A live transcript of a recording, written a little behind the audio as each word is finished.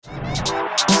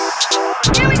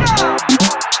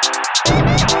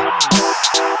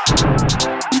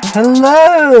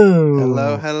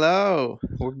Hello. Hello.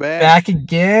 We're back. Back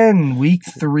again. Week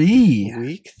 3.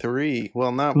 Week 3.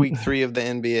 Well, not week 3 of the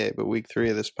NBA, but week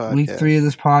 3 of this podcast. Week 3 of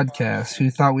this podcast. Who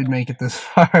thought we'd make it this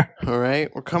far? All right.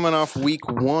 We're coming off week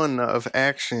 1 of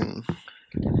action.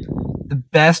 The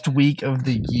best week of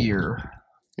the year.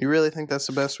 You really think that's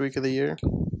the best week of the year?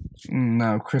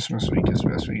 No, Christmas week is the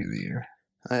best week of the year.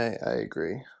 I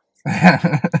agree.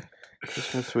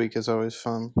 Christmas week is always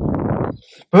fun.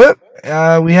 But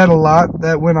we had a lot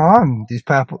that went on these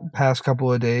past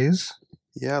couple of days.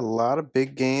 Yeah, a lot of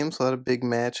big games, a lot of big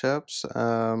matchups.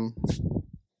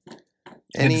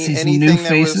 Anything new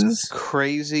faces? That was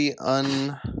crazy,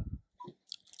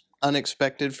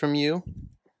 unexpected from you?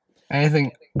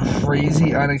 Anything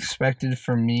crazy, unexpected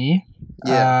from me?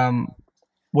 Yeah.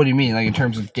 What do you mean? Like in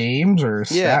terms of games or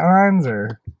stat lines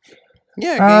or?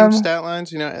 Yeah, game stat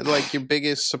lines. You know, like your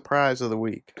biggest surprise of the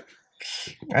week.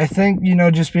 I think,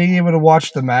 just being able to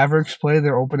watch the Mavericks play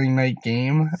their opening night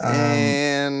game.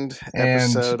 And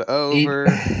episode over.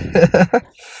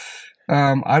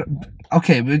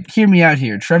 Okay, but hear me out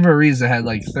here. Trevor Ariza had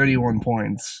like 31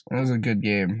 points. It was a good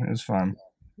game. It was fun.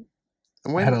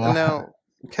 Now,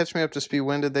 catch me up to speed.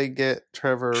 When did they get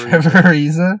Trevor Ariza? Trevor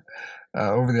Ariza?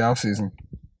 Over the offseason.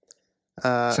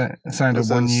 Signed a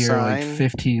 1 year, like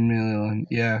 $15 million.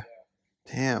 Yeah.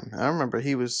 Damn, I remember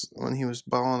when he was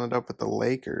balling it up with the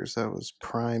Lakers. That was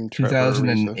prime Trevor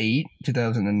 2008,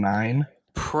 2009.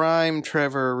 Prime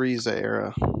Trevor Ariza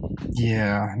era.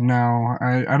 Yeah, no,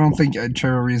 I don't think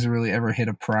Trevor Ariza really ever hit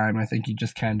a prime. I think he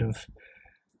just kind of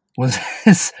was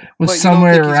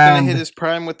somewhere you don't think around. He's gonna hit his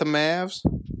prime with the Mavs?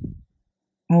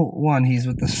 Well, one, he's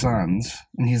with the Suns,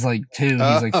 and he's like 2, he's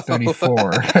like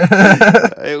 34.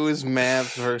 It was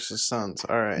Mavs versus Suns.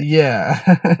 All right. Yeah.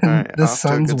 All right. The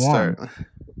Suns won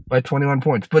by 21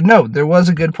 points. But no, there was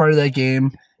a good part of that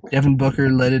game. Devin Booker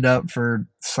lit it up for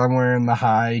somewhere in the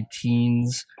high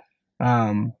teens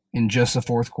in just the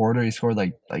fourth quarter. He scored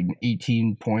like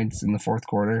 18 points in the fourth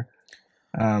quarter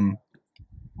to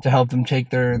help them take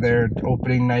their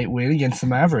opening night win against the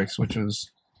Mavericks, which was...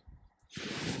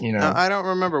 I don't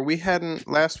remember.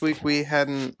 Last week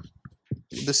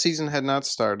the season had not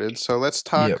started. So let's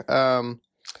talk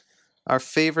our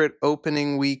favorite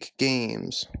opening week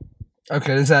games.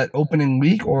 Okay, is that opening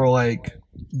week or like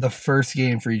the first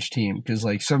game for each team? Because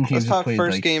like some teams let's have played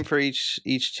first game for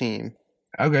each team.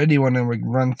 Okay, do you want to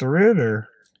run through it or?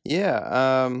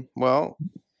 Yeah. Well,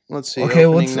 let's see. Okay,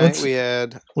 let's start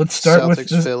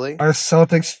Celtics, with Philly. Our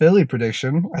Celtics Philly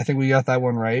prediction. I think we got that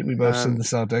one right. We both said the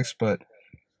Celtics, but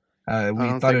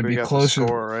we thought it'd be closer.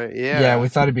 Score, right? Yeah, we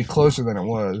thought it'd be closer than it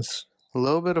was. A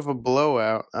little bit of a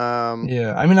blowout.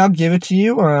 Yeah, I mean, I'll give it to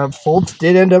you. Fultz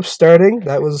did end up starting.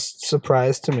 That was a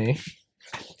surprise to me.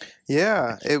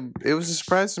 Yeah, it was a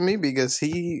surprise to me because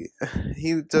he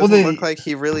doesn't look like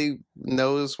he really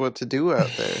knows what to do out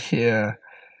there. Yeah.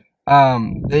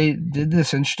 They did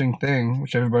this interesting thing,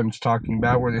 which everybody's talking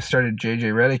about, where they started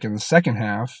JJ Redick in the second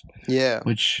half. Yeah.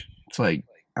 Which it's like,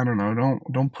 I don't know,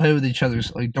 don't play with each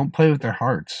other's, like, don't play with their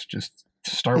hearts. Just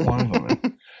start one of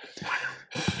them.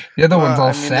 The other one's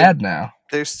all sad now.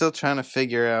 They're still trying to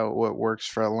figure out what works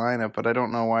for a lineup, but I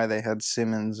don't know why they had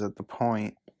Simmons at the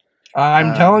point.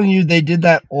 I'm telling you, they did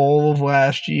that all of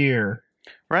last year.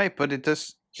 Right, but it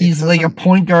just... He's like a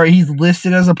point guard. He's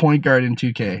listed as a point guard in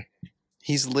 2K.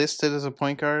 He's listed as a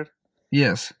point guard?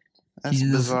 Yes. That's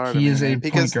bizarre. He is a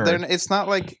because point guard. It's not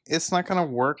going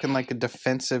to work in like a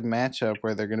defensive matchup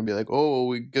where they're going to be like, oh,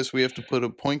 we guess we have to put a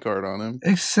point guard on him.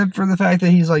 Except for the fact that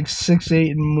he's like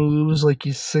 6'8" and moves like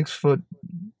he's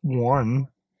 6'1".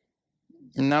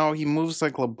 No, he moves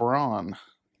like LeBron.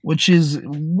 Which is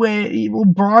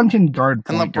LeBron can guard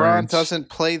point and LeBron guards. Doesn't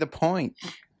play the point.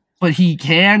 But he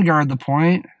can guard the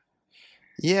point.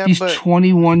 Yeah, he's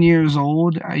 21 years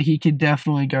old. He could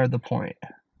definitely guard the point.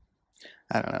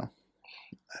 I don't know.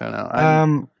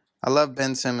 I love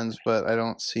Ben Simmons, but I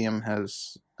don't see him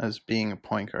as being a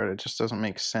point guard. It just doesn't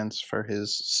make sense for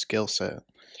his skill set.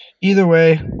 Either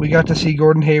way, we got to see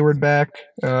Gordon Hayward back.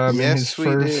 Yes,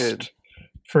 in his did.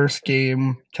 First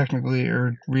game, technically,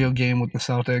 or real game with the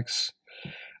Celtics.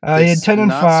 He had 10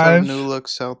 and 5. New look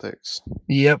Celtics.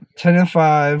 Yep, 10 and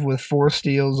 5 with 4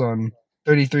 steals on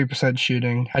 33%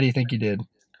 shooting. How do you think he did?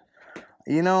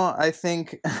 I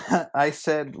think I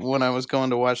said when I was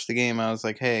going to watch the game, I was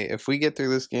like, hey, if we get through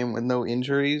this game with no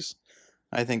injuries,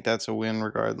 I think that's a win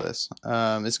regardless.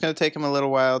 It's going to take him a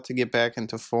little while to get back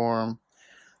into form.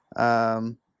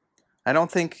 I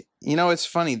don't think, it's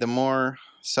funny, the more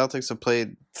Celtics have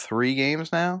played 3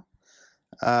 games now,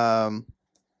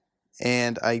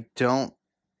 and I don't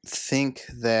think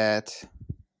that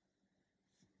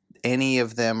any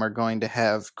of them are going to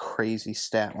have crazy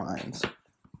stat lines.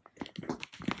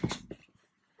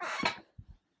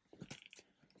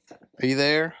 Are you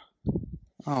there?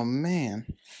 Oh, man.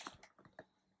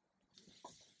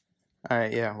 All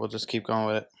right, yeah, we'll just keep going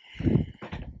with it.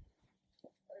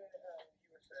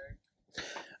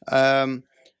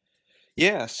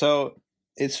 Yeah, so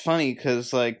it's funny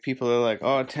because like people are like,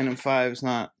 oh, 10-5 is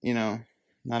not,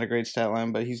 not a great stat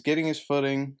line, but he's getting his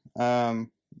footing.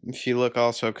 If you look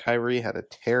also, Kyrie had a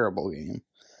terrible game.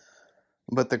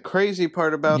 But the crazy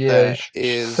part about that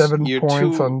is 7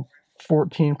 points on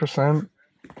 14%.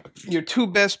 Your two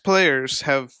best players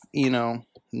have,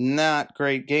 not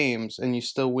great games, and you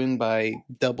still win by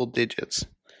double digits.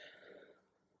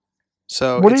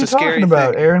 So what are you talking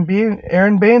about?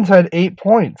 Aaron Baines had 8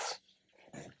 points.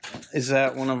 Is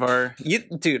that one of our...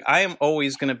 Dude, I am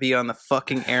always going to be on the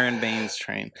fucking Aaron Baines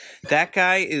train. That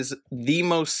guy is the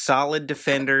most solid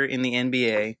defender in the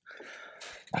NBA.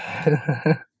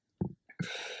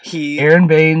 Aaron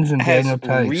Baines and Daniel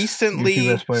Tice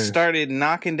recently started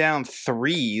knocking down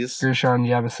threes. Gershon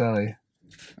Yabusele.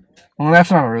 Well,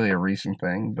 that's not really a recent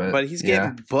thing, but he's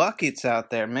getting buckets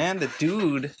out there, man. The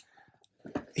dude,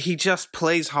 he just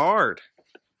plays hard.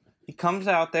 He comes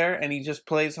out there and he just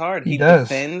plays hard. He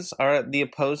defends the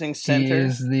opposing center. He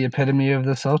is the epitome of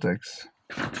the Celtics.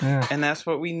 Yeah. And that's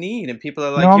what we need. And people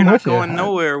are like, you're not going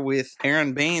nowhere with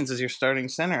Aaron Baines as your starting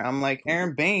center. I'm like,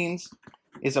 Aaron Baines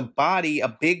is a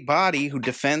big body who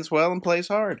defends well and plays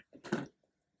hard.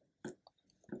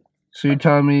 So you're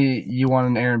telling me you want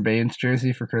an Aaron Baines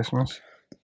jersey for Christmas?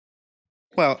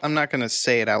 Well, I'm not going to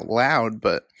say it out loud,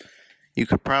 but you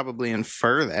could probably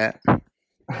infer that.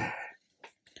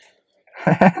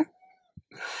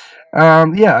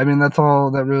 Yeah, I mean, that's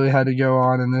all that really had to go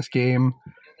on in this game.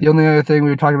 The only other thing, we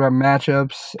were talking about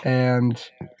matchups, and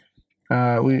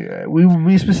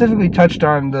we specifically touched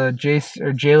on the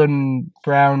Jaylen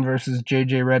Brown versus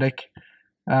JJ Redick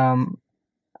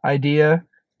idea.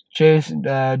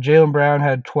 Jaylen Brown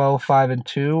had 12, 5, and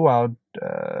 2, while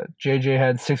JJ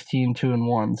had 16, 2, and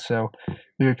 1. So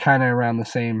we were kind of around the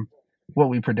same, what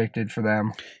we predicted for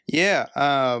them. Yeah,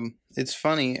 it's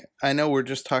funny. I know we're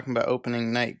just talking about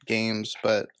opening night games,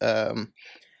 but how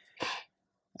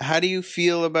do you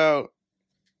feel about...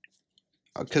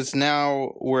 Because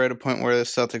now we're at a point where the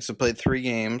Celtics have played 3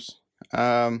 games,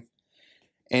 and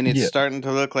it's starting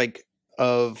to look like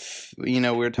we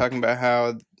were talking about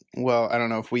how, well, I don't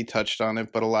know if we touched on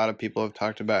it, but a lot of people have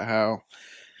talked about how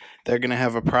they're going to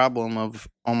have a problem of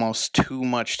almost too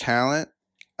much talent,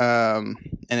 and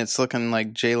it's looking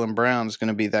like Jaylen Brown is going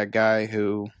to be that guy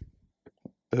who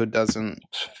doesn't...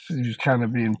 He's kind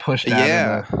of being pushed out.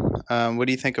 Yeah. What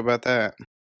do you think about that?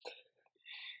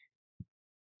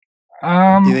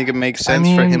 Do you think it makes sense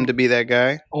for him to be that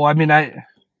guy? Well, I mean,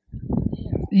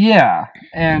 yeah,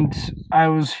 and I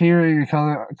was hearing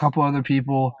a couple other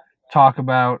people talk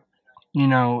about,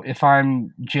 if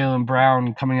I'm Jaylen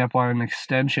Brown coming up on an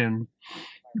extension,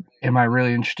 am I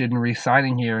really interested in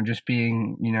re-signing here and just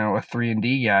being, a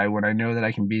 3-and-D guy when I know that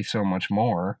I can be so much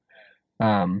more?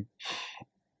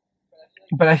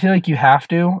 But I feel like you have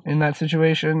to in that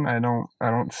situation. I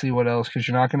don't see what else, because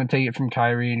you're not going to take it from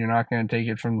Kyrie and you're not going to take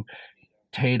it from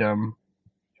Tatum,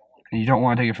 and you don't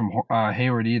want to take it from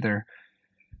Hayward either.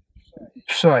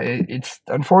 So it's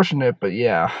unfortunate, but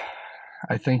yeah,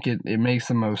 I think it makes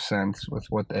the most sense with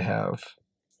what they have.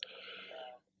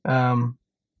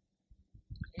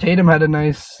 Tatum had a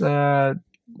nice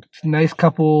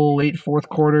couple late fourth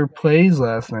quarter plays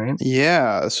last night.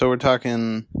 Yeah, so we're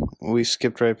talking. We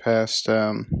skipped right past.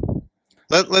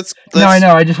 Let's. No, I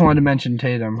know. I just wanted to mention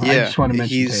Tatum. Yeah, I just want to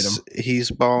mention Tatum.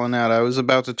 He's balling out. I was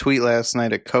about to tweet last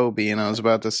night at Kobe, and I was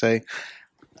about to say,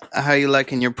 "How you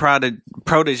liking your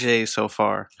protege so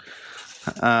far?"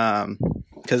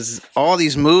 Because all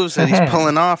these moves that he's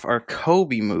pulling off are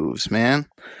Kobe moves, man.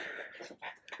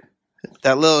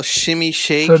 That little shimmy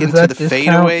shake into the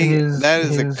fadeaway, that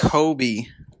is a Kobe.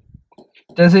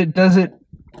 Does it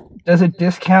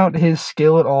discount his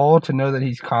skill at all to know that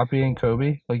he's copying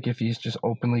Kobe? Like, if he's just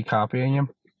openly copying him?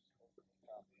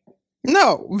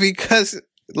 No, because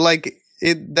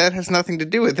that has nothing to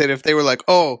do with it. If they were like,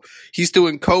 oh, he's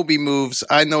doing Kobe moves,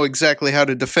 I know exactly how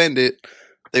to defend it,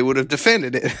 they would have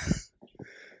defended it.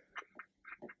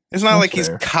 It's not like he's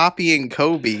copying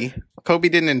Kobe. Kobe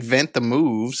didn't invent the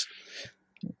moves.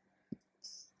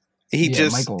 He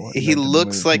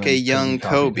looks like a young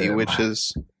Kobe,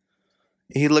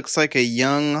 he looks like a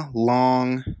young,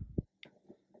 long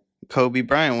Kobe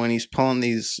Bryant when he's pulling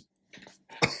these,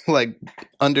 like,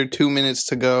 under 2 minutes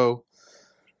to go,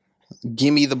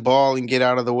 gimme the ball and get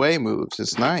out of the way moves.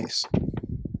 It's nice.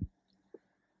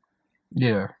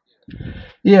 Yeah.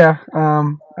 Yeah,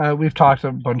 we've talked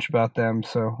a bunch about them,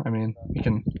 so I mean, we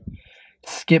can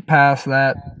skip past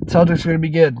that. Celtics are going to be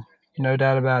good, no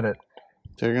doubt about it.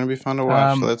 They're going to be fun to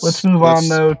watch. Let's move on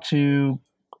though to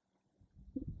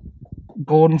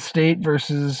Golden State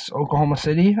versus Oklahoma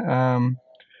City.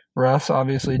 Russ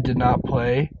obviously did not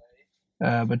play,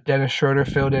 but Dennis Schroeder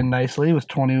filled in nicely with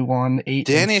 21, 8,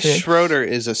 Dennis and 6. Schroeder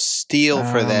is a steal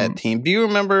for that team. Do you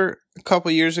remember a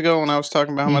couple years ago when I was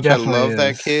talking about how much I love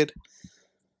that kid?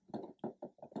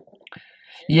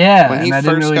 Yeah, when he and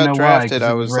first got drafted,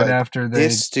 I was like, after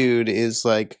this dude is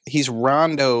like, he's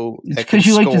Rondo. It's because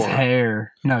you liked his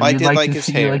hair. No, I did like his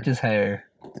hair. You liked his hair.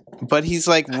 But he's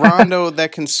like Rondo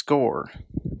that can score.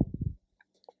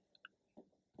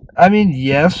 I mean,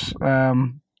 yes.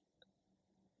 I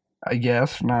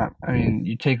guess not. I mean,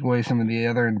 you take away some of the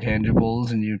other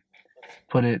intangibles and you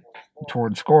put it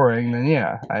towards scoring, then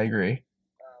yeah, I agree.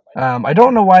 I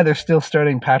don't know why they're still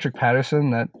starting Patrick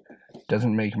Patterson. That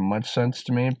doesn't make much sense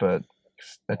to me, but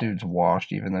that dude's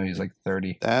washed even though he's like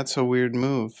 30. That's a weird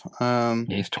move. Yeah,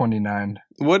 he's 29.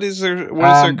 What is their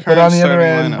current but on the other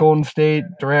end, lineup? Golden State,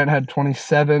 Durant had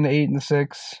 27, 8, and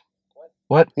 6.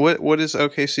 What is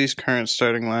OKC's current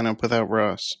starting lineup without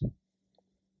Russ?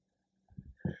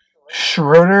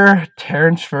 Schroeder,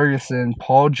 Terrence Ferguson,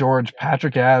 Paul George,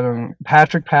 Patrick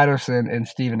Patterson, and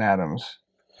Steven Adams.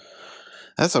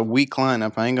 That's a weak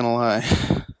lineup, I ain't gonna lie.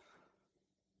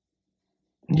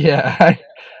 Yeah,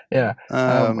 yeah.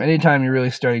 Anytime you're really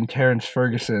starting Terrence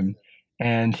Ferguson,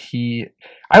 and I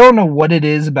don't know what it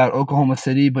is about Oklahoma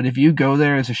City, but if you go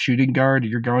there as a shooting guard,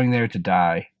 you're going there to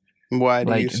die. Why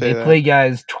do you say that? They play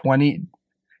guys 20.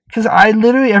 Because I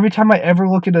literally, every time I ever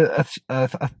look at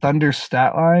a Thunder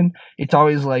stat line, it's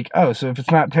always like, oh, so if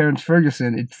it's not Terrence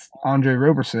Ferguson, it's Andre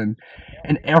Roberson.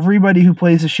 And everybody who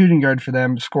plays a shooting guard for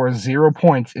them scores 0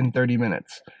 points in 30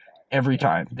 minutes. Every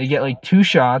time. They get like 2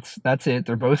 shots. That's it.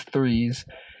 They're both threes.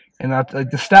 And that's like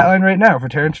the stat line right now for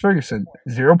Terrence Ferguson.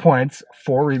 0 points,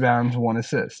 4 rebounds, 1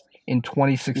 assist in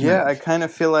 26 minutes. Yeah, I kind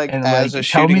of feel like and as a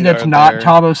shooting guard, tell me that's not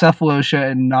Thabo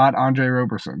Cephalosha and not Andre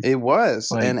Roberson. It was,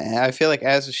 and I feel like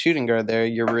as a shooting guard there,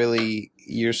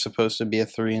 you're supposed to be a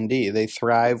 3-and-D. They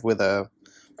thrive with for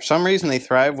some reason they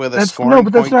thrive with a scoring point guard. No,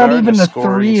 but that's not even a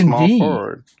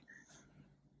 3-and-D.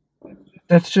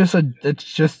 That's just it's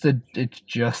just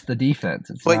the defense.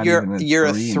 It's but you're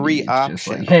a 3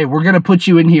 option. Like, hey, we're gonna put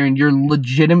you in here, and you're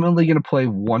legitimately gonna play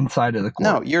one side of the court.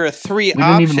 No, you're a 3 option.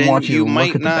 Didn't even want you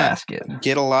might not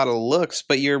get a lot of looks,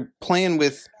 but you're playing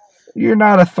with. You're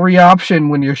not a 3 option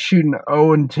when you're shooting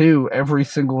 0-2 every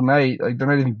single night. Like they're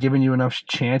not even giving you enough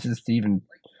chances to even.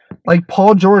 Like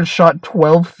Paul George shot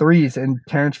 12 threes and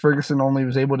Terrence Ferguson only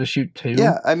was able to shoot 2.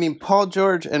 Yeah, I mean Paul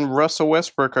George and Russell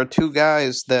Westbrook are 2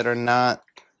 guys that are not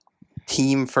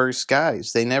team first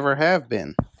guys. They never have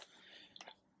been.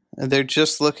 They're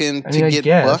just looking to get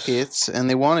buckets, and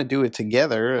they want to do it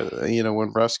together,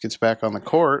 when Russ gets back on the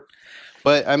court.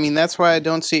 But, I mean, that's why I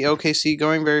don't see OKC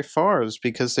going very far, is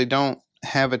because they don't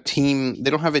have a team.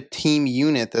 They don't have a team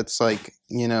unit that's like,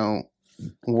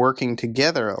 working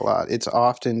together a lot. It's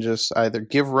often just either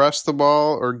give Russ the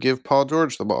ball or give Paul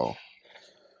George the ball.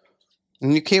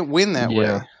 And you can't win that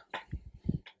way.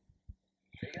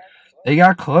 They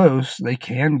got close. They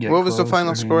can get close. What was the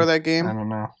final score of that game? I don't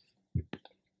know.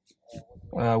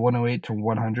 108 to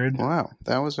 100. Wow.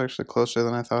 That was actually closer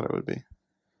than I thought it would be.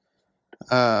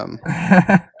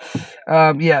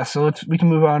 Yeah, so we can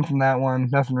move on from that one.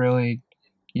 Nothing really.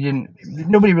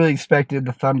 Nobody really expected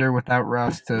the Thunder without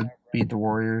Russ to beat the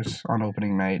Warriors on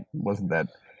opening night. Wasn't that?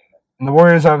 And the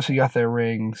Warriors obviously got their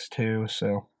rings too,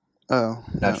 so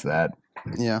that's that.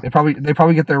 Yeah, they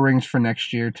probably get their rings for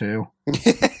next year too.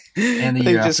 And the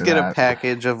they year just get that. A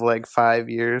package of like 5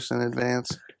 years in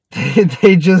advance.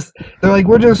 they're like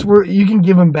you can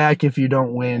give them back if you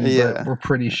don't win. Yeah, but we're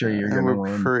pretty sure you're gonna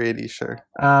win. Pretty sure.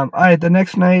 All right, the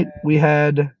next night we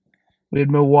had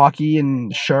Milwaukee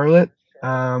and Charlotte.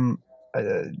 I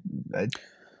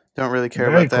don't really care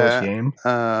about that game.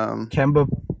 Kemba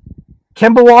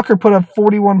Walker put up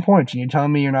 41 points, and you're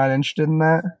telling me you're not interested in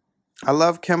that? I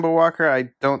love Kemba Walker.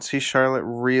 I don't see Charlotte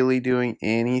really doing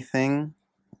anything.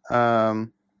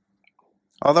 Although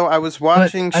I was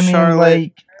watching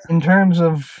Charlotte in terms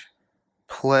of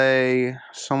play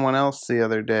someone else the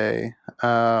other day,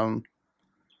 and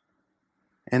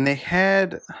they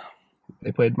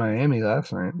played Miami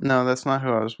last night. No, that's not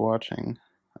who I was watching.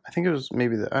 I think it was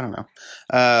maybe I don't know.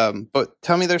 But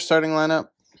tell me their starting lineup.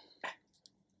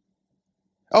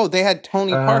 Oh, they had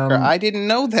Tony Parker. I didn't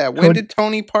know that. When did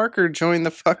Tony Parker join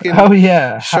the fucking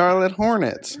Charlotte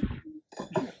Hornets?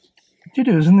 Dude,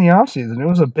 it was in the offseason. It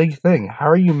was a big thing. How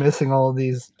are you missing all of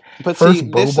these? But First see,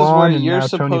 this is Boban where and now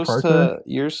Tony Parker?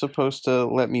 you're supposed to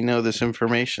let me know this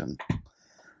information.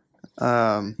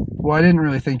 Well, I didn't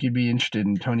really think you'd be interested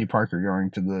in Tony Parker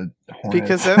going to the Hornets.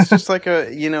 Because that's just like a,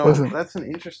 Wasn't- that's an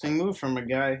interesting move from a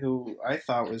guy who I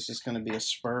thought was just going to be a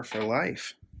Spur for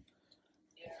life.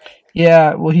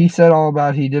 Yeah, well, he said all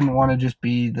about he didn't want to just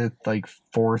be the like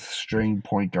fourth string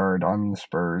point guard on the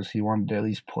Spurs. He wanted to at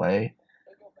least play.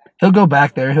 He'll go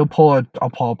back there. He'll pull a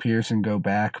Paul Pierce and go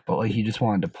back, but like he just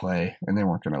wanted to play, and they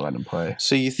weren't going to let him play.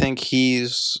 So you think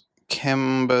he's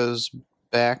Kemba's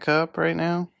backup right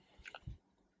now?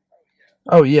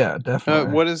 Oh yeah,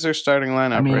 definitely. What is their starting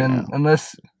lineup right now?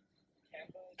 Unless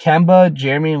Kemba,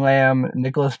 Jeremy Lamb,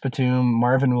 Nicholas Batum,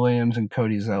 Marvin Williams, and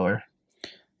Cody Zeller.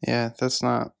 Yeah, that's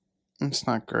not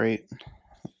great.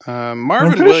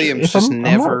 Marvin Williams just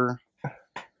never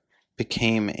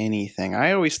became anything.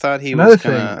 I always thought he was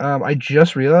gonna... I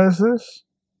just realized this.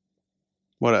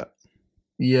 What up?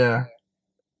 Yeah.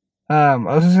 I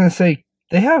was just gonna say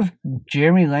they have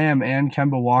Jeremy Lamb and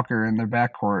Kemba Walker in their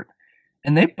backcourt,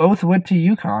 and they both went to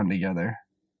UConn together.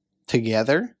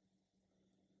 Together?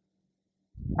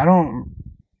 I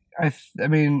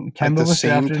mean, Kemba was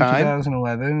drafted in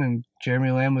 2011, and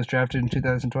Jeremy Lamb was drafted in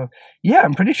 2012. Yeah,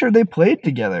 I'm pretty sure they played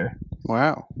together.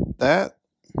 Wow,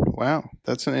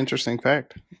 that's an interesting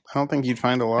fact. I don't think you'd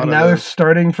find a lot of those. And now they're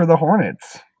starting for the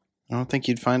Hornets. I don't think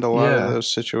you'd find a lot of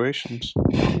those situations.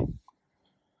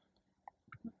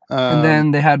 And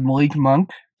then they had Malik Monk,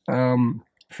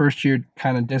 first year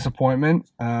kind of disappointment,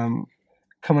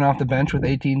 coming off the bench with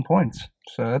 18 points.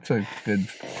 So that's a good,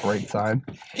 bright sign.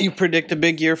 You predict a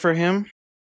big year for him?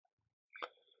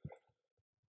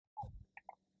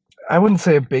 I wouldn't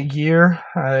say a big year.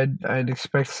 I'd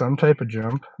expect some type of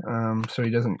jump, so he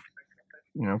doesn't,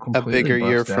 completely a bigger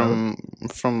year out.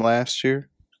 from last year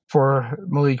for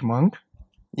Malik Monk.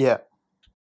 Yeah.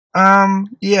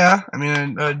 Yeah. I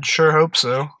mean, I'd sure hope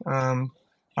so. On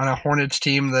a Hornets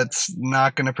team that's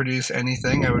not going to produce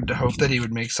anything, I would hope that he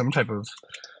would make some type of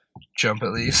jump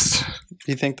at least.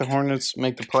 Do you think the Hornets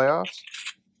make the playoffs?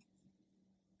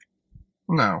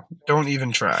 No, don't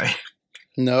even try.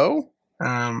 No?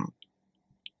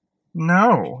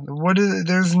 No.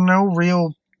 There's no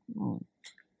real...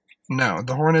 No,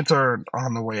 the Hornets are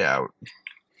on the way out.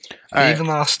 They even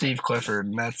lost Steve Clifford,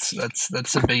 and that's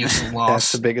the biggest loss.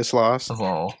 That's the biggest loss of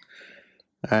all.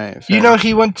 All right.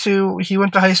 He went to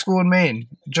high school in Maine,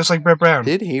 just like Brett Brown.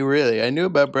 Did he really? I knew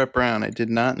about Brett Brown. I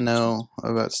did not know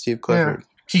about Steve Clifford. Yeah.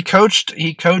 He coached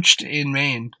in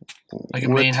Maine, like a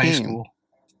Maine high school.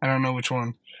 I don't know which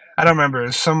one. I don't remember. It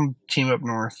was some team up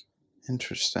north.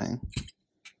 Interesting.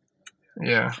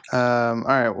 Yeah. All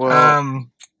right. Well, I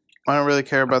don't really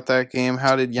care about that game.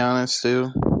 How did Giannis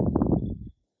do?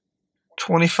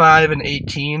 25 and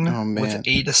 18 with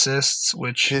 8 assists,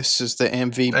 which this is the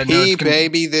MVP,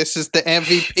 baby. This is the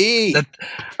MVP.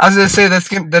 I was gonna say that's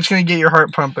gonna get your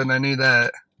heart pumping. I knew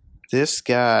that. This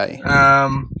guy.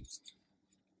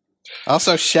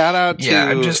 Also, shout out to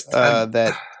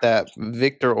that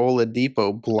Victor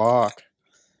Oladipo block.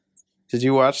 Did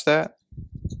you watch that?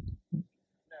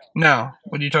 No.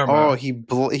 What are you talking about?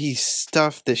 Oh, he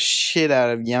stuffed the shit out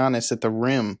of Giannis at the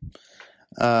rim.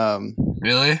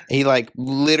 Really? He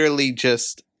literally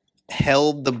just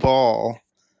held the ball.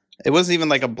 It wasn't even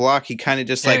like a block. He kind of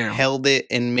just held it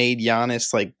and made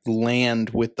Giannis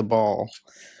land with the ball.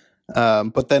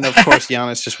 But then of course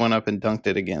Giannis just went up and dunked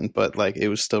it again. But it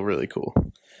was still really cool.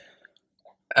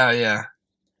 Oh yeah,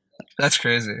 that's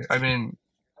crazy. I mean,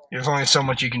 there's only so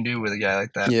much you can do with a guy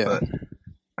like that. Yeah. But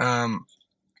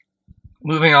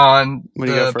moving on,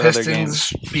 the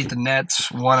Pistons beat the Nets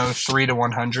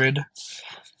 103-100.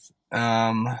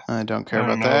 I don't care about that. I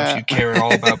don't know if you care at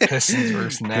all about Pistons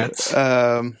versus Nets.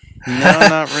 No,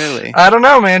 not really. I don't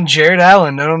know, man. Jared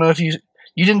Allen. I don't know if you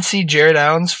didn't see Jared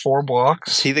Allen's 4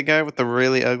 blocks. Is he the guy with the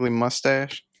really ugly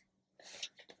mustache?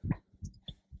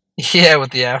 Yeah,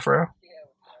 with the afro.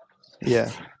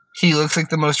 Yeah. He looks like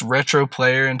the most retro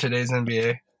player in today's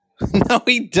NBA. No,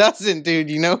 he doesn't, dude.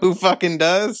 You know who fucking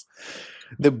does?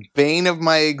 The bane of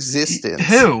my existence.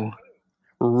 Who?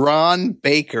 Ron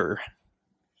Baker.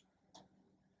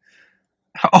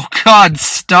 Oh, God,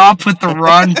 stop with the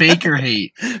Ron Baker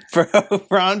hate. Bro,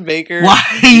 Ron Baker. Why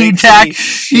you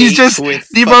he's just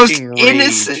the most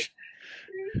innocent.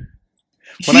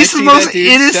 He's the most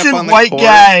innocent white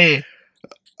guy.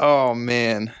 Oh,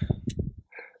 man.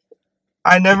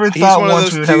 I never thought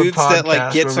once we would have a podcast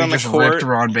that gets where on we the just court. ripped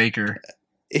Ron Baker.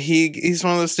 He's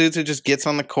one of those dudes who just gets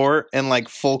on the court and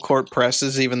full court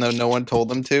presses even though no one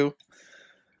told him to.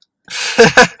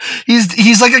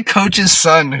 He's like a coach's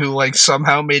son who like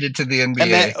somehow made it to the NBA.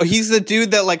 And that he's the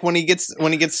dude that like when he gets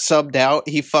subbed out,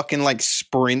 he fucking like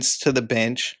sprints to the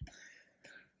bench.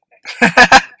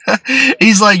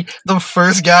 He's like the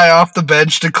first guy off the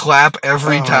bench to clap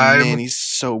every time. Man, he's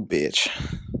so bitch.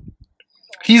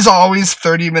 He's always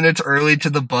 30 minutes early to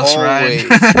the bus ride.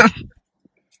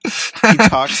 He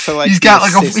talks to like he's the got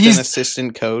like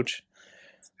assistant coach.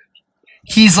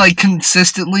 He's like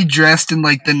consistently dressed in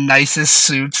like the nicest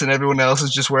suits, and everyone else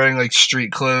is just wearing like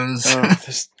street clothes.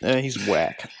 He's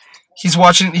whack. He's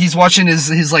watching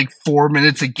his like 4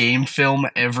 minutes of game film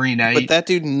every night. But that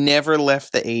dude never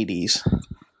left the 80s.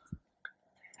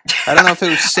 I don't know if it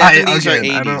was 70s or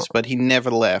 80s, but he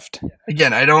never left.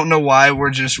 Again, I don't know why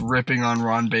we're just ripping on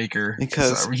Ron Baker.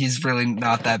 Because he's really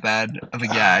not that bad of a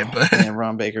guy. But man,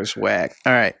 Ron Baker's whack.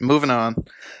 All right, moving on.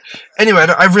 Anyway,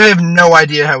 I really have no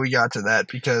idea how we got to that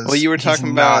because you were talking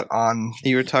about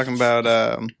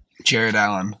Jared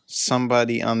Allen.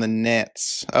 Somebody on the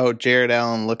Nets. Oh, Jared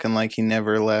Allen looking like he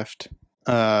never left.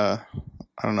 I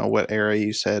don't know what era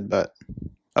you said, but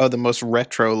the most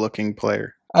retro looking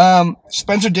player.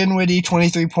 Spencer Dinwiddie,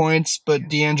 23 points, but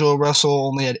D'Angelo Russell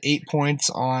only had 8 points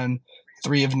on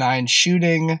 3 of 9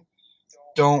 shooting.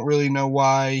 Don't really know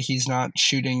why he's not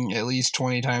shooting at least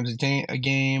 20 times a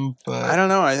game, but I don't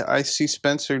know. I see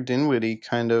Spencer Dinwiddie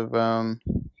kind of.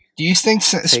 Do you think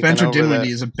Spencer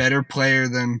Dinwiddie is a better player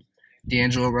than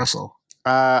D'Angelo Russell?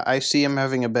 I see him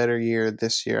having a better year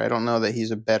this year. I don't know that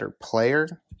he's a better player.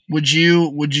 Would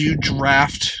you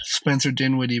draft Spencer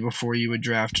Dinwiddie before you would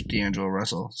draft D'Angelo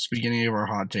Russell? It's the beginning of our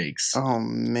hot takes. Oh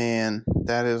man,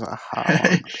 that is a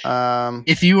hot one.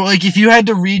 If you had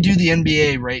to redo the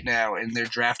NBA right now and they're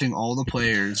drafting all the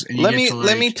players, and let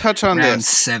me touch on this.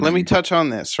 7. Let me touch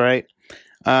on this. Right,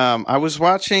 I was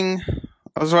watching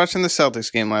the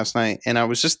Celtics game last night, and I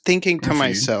was just thinking to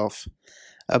myself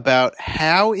about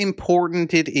how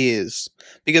important it is,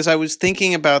 because I was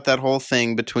thinking about that whole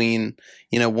thing between,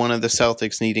 one of the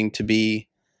Celtics needing to be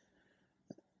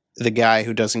the guy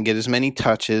who doesn't get as many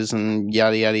touches and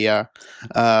yada, yada, yada.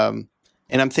 And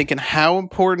I'm thinking how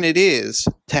important it is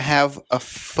to have a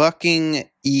fucking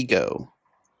ego.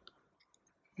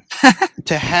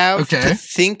 To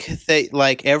think that,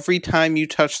 like, every time you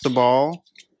touch the ball,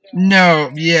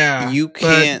 you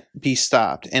can't be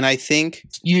stopped. And I think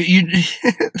you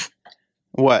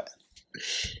what?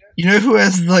 You know who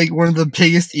has like one of the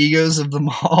biggest egos of them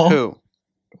all? Who?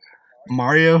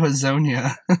 Mario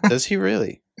Hezonja. Does he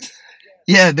really?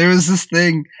 Yeah, there was this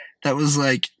thing that was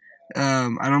like, I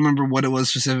don't remember what it was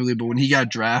specifically, but when he got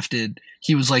drafted,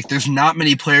 he was like, "There's not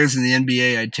many players in the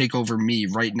NBA I'd take over me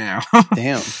right now."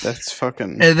 Damn, that's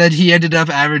fucking. And then he ended up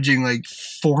averaging like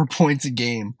 4 points a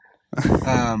game.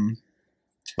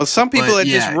 Well, some people are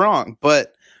just wrong,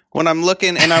 but when I'm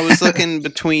looking, and I was looking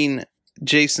between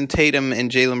Jason Tatum and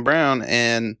Jaylen Brown,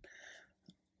 and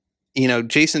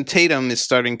Jason Tatum is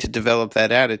starting to develop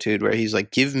that attitude where he's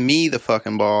like, "Give me the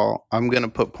fucking ball. I'm gonna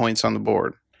put points on the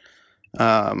board."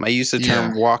 I use the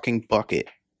term walking bucket.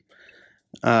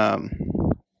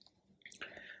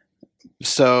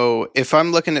 So if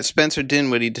I'm looking at Spencer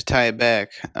Dinwiddie to tie it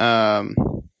back,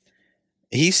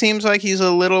 he seems like he's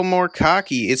a little more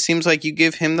cocky. It seems like you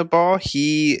give him the ball,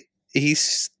 he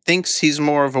thinks he's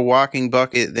more of a walking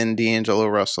bucket than D'Angelo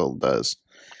Russell does.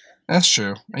 That's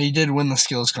true. He did win the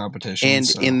skills competition. And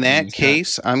in that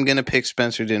case, I'm going to pick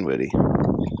Spencer Dinwiddie.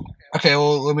 Okay,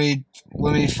 well, let me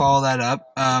follow that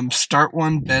up. Start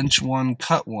one, bench one,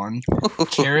 cut one.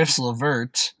 Caris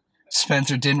LeVert,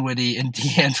 Spencer Dinwiddie, and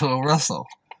D'Angelo Russell.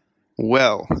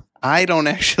 Well, I don't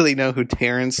actually know who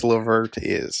Terrence LeVert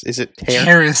is. Is it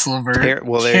Caris LeVert?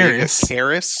 There you go.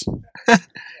 Caris?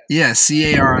 Yeah,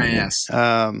 Caris.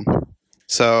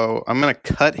 So I'm going to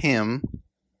cut him.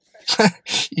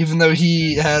 Even though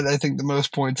he had, I think, the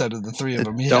most points out of the three of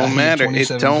them. It don't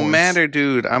matter,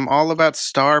 dude. I'm all about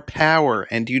star power.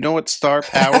 And do you know what star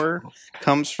power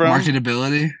comes from?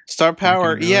 Marketability? Star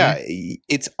power, yeah.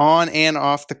 It's on and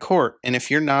off the court. And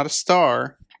if you're not a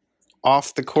star,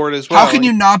 off the court as well. How can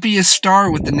you not be a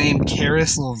star with the name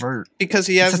Caris LeVert? Because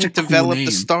he hasn't developed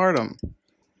the stardom.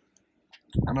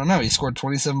 I don't know. He scored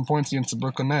 27 points against the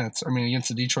Brooklyn Nets. Against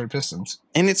the Detroit Pistons.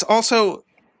 And it's also...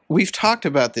 We've talked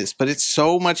about this, but it's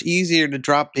so much easier to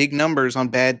drop big numbers on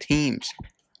bad teams.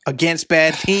 Against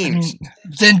bad teams.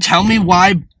 Then tell me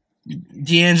why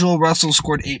D'Angelo Russell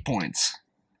scored 8 points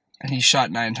and he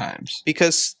shot 9 times.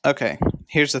 Because, okay,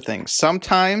 here's the thing.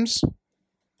 Sometimes,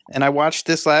 and I watched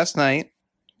this last night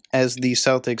as the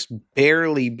Celtics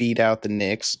barely beat out the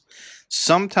Knicks,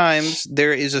 sometimes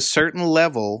there is a certain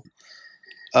level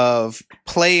of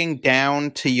playing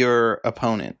down to your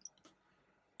opponent.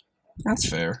 That's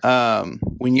fair.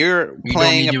 When you're You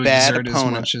playing don't need a to bad exert as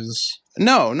opponent, much as...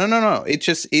 no.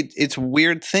 It's a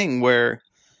weird thing where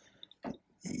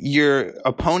your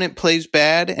opponent plays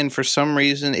bad, and for some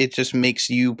reason, it just makes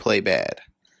you play bad.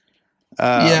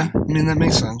 Yeah, I mean, that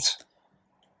makes sense.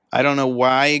 I don't know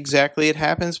why exactly it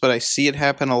happens, but I see it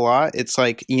happen a lot. It's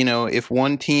like, if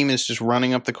one team is just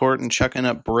running up the court and chucking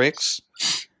up bricks,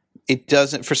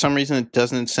 for some reason, it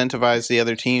doesn't incentivize the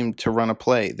other team to run a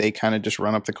play. They kind of just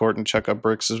run up the court and chuck up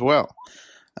bricks as well.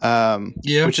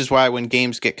 Which is why when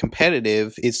games get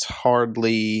competitive, it's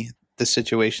hardly the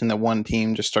situation that one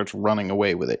team just starts running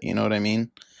away with it. You know what I mean?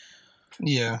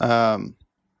 Yeah.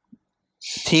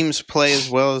 Teams play as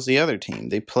well as the other team.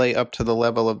 They play up to the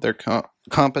level of their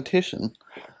competition.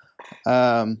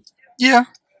 Yeah.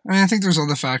 I mean, I think there's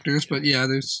other factors, but yeah,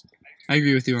 I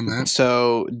agree with you on that.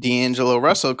 So D'Angelo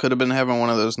Russell could have been having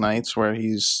one of those nights where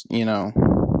he's,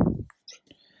 and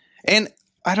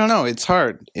I don't know, it's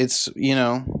hard. It's,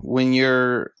 when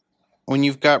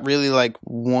you've got really like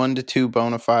 1 to 2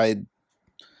 bona fide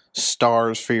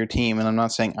stars for your team, and I'm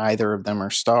not saying either of them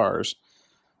are stars.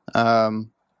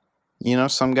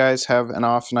 Some guys have an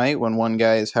off night when one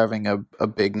guy is having a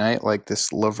big night, like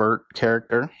this LeVert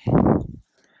character.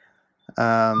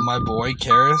 My boy,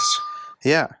 Karras.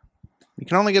 Yeah. You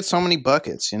can only get so many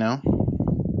buckets, If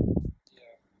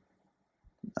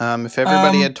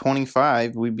everybody had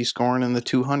 25, we'd be scoring in the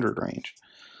 200 range.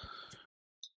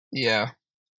 Yeah.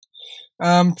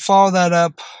 Follow that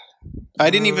up. I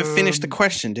didn't even finish the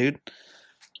question, dude.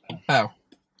 Oh.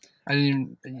 I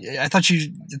thought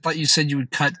you said you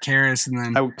would cut Karras and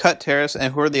then... I would cut Karras,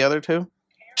 and who are the other two?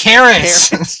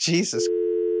 Karras! Jesus.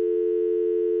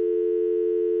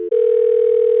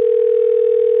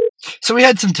 So we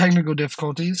had some technical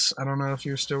difficulties. I don't know if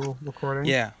you're still recording.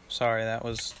 Yeah, sorry,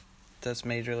 that's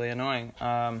majorly annoying.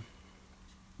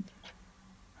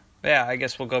 Yeah, I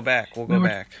guess we'll go back. We'll go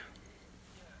back.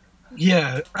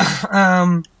 Yeah.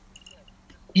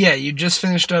 Yeah, you just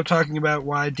finished up talking about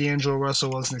why D'Angelo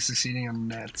Russell wasn't succeeding on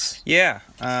the Nets. Yeah.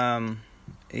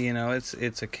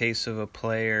 It's a case of a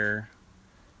player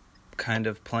kind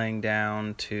of playing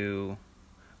down to...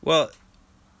 Well,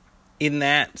 in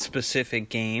that specific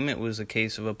game, it was a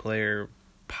case of a player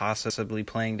possibly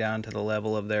playing down to the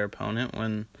level of their opponent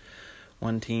when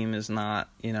one team is not,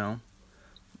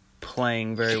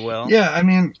 playing very well. Yeah, I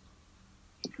mean...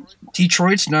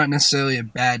 Detroit's not necessarily a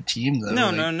bad team, though.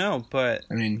 No, but...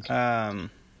 I mean,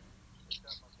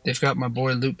 they've got my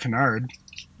boy Luke Kennard.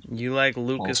 You like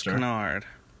Lucas Kennard.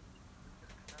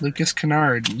 Lucas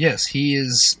Kennard, yes, he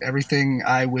is everything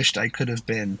I wished I could have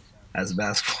been as a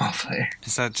basketball player.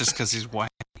 Is that just because he's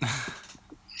white?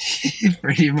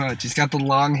 Pretty much. He's got the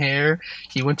long hair.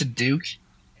 He went to Duke.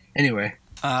 Anyway.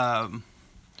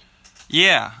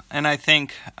 Yeah, and I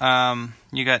think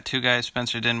you got two guys,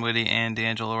 Spencer Dinwiddie and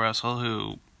D'Angelo Russell,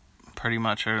 who pretty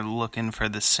much are looking for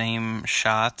the same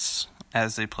shots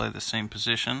as they play the same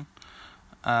position.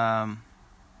 And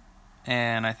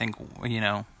I think,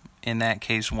 in that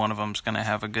case, one of them's going to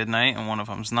have a good night and one of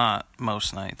them's not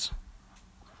most nights.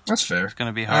 That's fair. It's going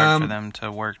to be hard for them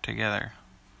to work together.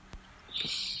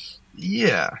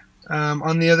 Yeah.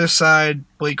 On the other side,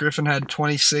 Blake Griffin had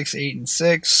 26, 8, and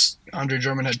 6. Andre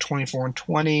Drummond had 24 and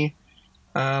 20.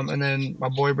 And then my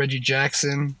boy Reggie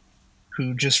Jackson,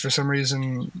 who just for some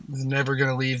reason is never going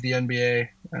to leave the NBA,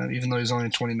 even though he's only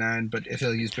 29. But I feel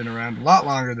like he's been around a lot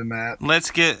longer than that. Let's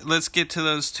get to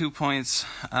those 2 points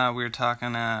we were talking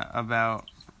about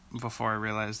before I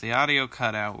realized the audio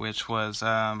cutout, which was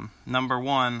number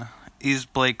one, is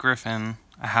Blake Griffin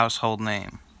a household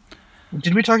name?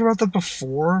 Did we talk about that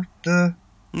before the...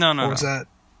 No. Or was that...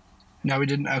 No, we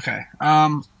didn't. Okay.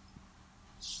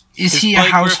 Is he a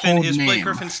household name? Is Blake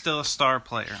Griffin still a star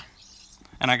player?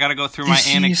 And I got to go through my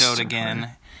anecdote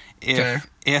again.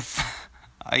 If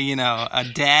a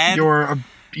dad...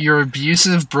 Your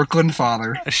abusive Brooklyn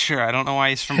father. Sure, I don't know why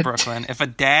he's from Brooklyn. If a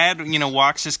dad,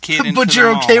 walks his kid into but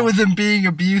you're okay with him being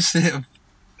abusive.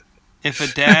 If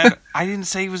a dad... I didn't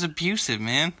say he was abusive,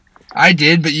 man. I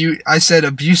did, but I said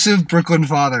abusive Brooklyn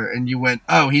father, and you went,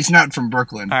 oh, he's not from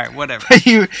Brooklyn. All right, whatever.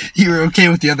 you were okay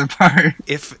with the other part.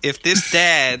 If this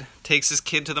dad takes his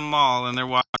kid to the mall and they're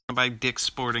walking by Dick's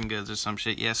Sporting Goods or some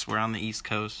shit, yes, we're on the East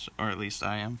Coast, or at least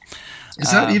I am. Is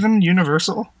that even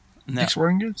Universal? No. Dick's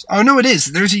Sporting Goods? Oh, no, it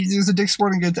is. There's a Dick's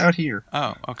Sporting Goods out here.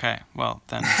 Oh, okay. Well,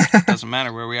 then it doesn't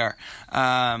matter where we are.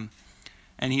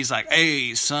 And he's like,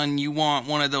 hey, son, you want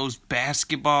one of those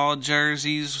basketball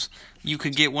jerseys? You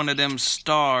could get one of them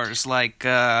stars like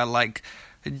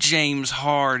James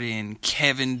Harden,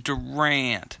 Kevin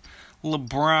Durant,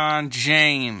 LeBron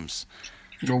James.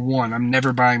 You're one. I'm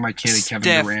never buying my kid a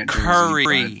Kevin Durant jersey.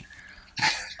 Curry.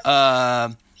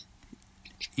 No.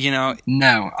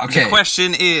 Okay. The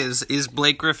question is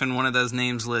Blake Griffin one of those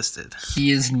names listed?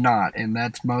 He is not, and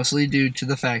that's mostly due to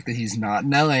the fact that he's not in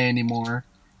LA anymore.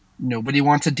 Nobody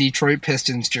wants a Detroit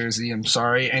Pistons jersey. I'm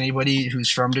sorry, anybody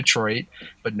who's from Detroit,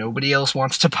 but nobody else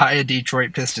wants to buy a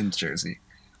Detroit Pistons jersey.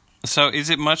 So is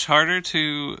it much harder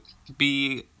to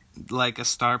be like a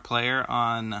star player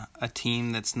on a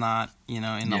team that's not, in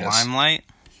the limelight?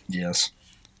 Yes.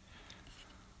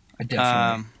 I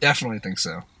definitely think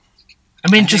so. I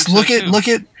mean, just look at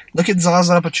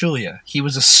Zaza Pachulia. He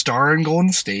was a star in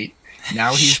Golden State.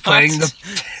 Now he's playing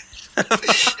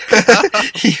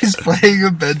he's playing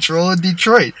a bench role in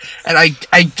Detroit. And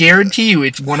I guarantee you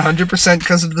it's 100%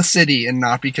 because of the city and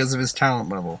not because of his talent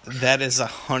level. That is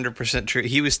 100% true.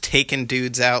 He was taking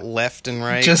dudes out left and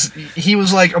right. He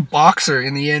was like a boxer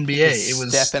in the NBA. It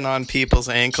was stepping on people's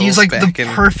ankles. He's like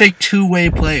the perfect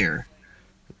two-way player.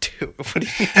 What do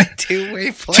you mean,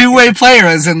 two-way player? Two-way player,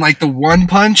 as in like the one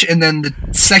punch and then the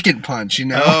second punch,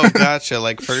 Oh, gotcha.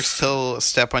 Like first he'll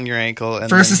step on your ankle, and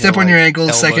first then to step on your ankle,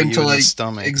 second to like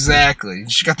stomach. Exactly.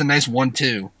 She got the nice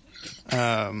 1-2.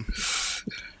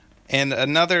 And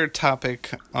another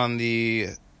topic on the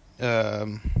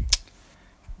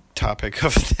topic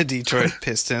of the Detroit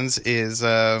Pistons is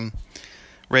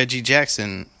Reggie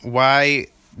Jackson. Why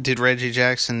did Reggie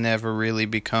Jackson never really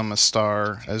become a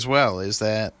star as well? Is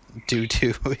that due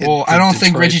to I don't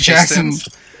think Reggie Jackson...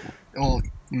 Well,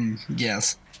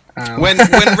 yes. When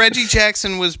Reggie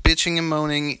Jackson was bitching and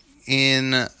moaning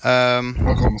in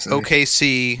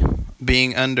OKC,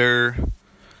 being under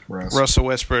Russell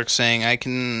Westbrook, saying, I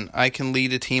can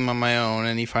lead a team on my own,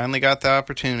 and he finally got the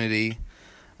opportunity,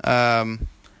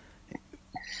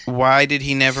 why did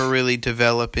he never really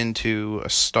develop into a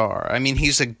star? I mean,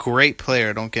 he's a great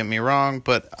player, don't get me wrong,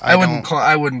 but I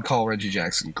wouldn't call Reggie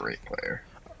Jackson a great player.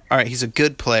 All right, he's a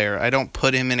good player. I don't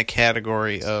put him in a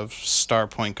category of star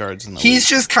point guards in the league. He's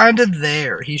just kind of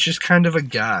there. He's just kind of a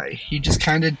guy. He just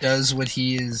kind of does what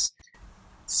he is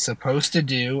supposed to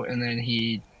do, and then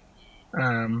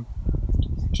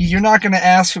you're not going to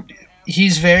ask.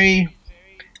 He's very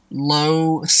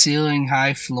low ceiling,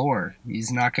 high floor.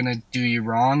 He's not going to do you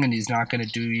wrong, and he's not going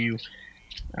to do you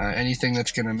anything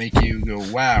that's going to make you go,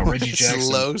 wow, Reggie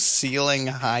Jackson. Low ceiling,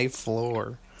 high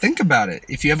floor. Think about it.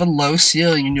 If you have a low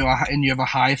ceiling and you have a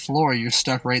high floor, you're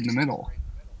stuck right in the middle.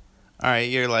 All right,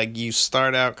 you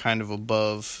start out kind of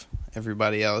above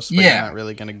everybody else, but you're not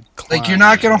really going to climb. Like, you're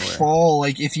not going to fall.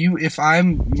 Like, if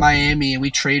I'm Miami and we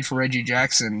trade for Reggie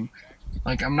Jackson,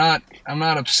 like, I'm not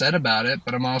upset about it,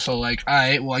 but I'm also like, all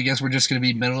right, well, I guess we're just going to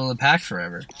be middle of the pack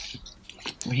forever.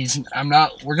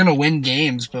 We're going to win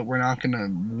games, but we're not going to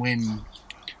win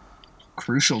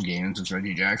crucial games with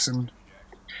Reggie Jackson.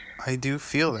 I do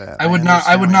feel that. I would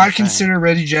not consider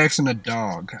Reggie Jackson a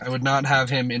dog. I would not have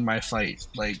him in my fight.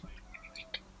 Like,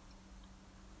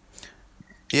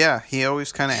 yeah, he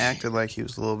always kind of acted like he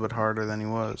was a little bit harder than he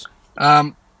was.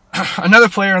 Another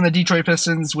player on the Detroit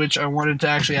Pistons, which I wanted to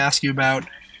actually ask you about.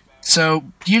 So,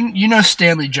 you know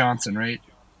Stanley Johnson, right?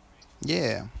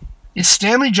 Yeah. Is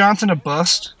Stanley Johnson a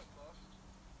bust?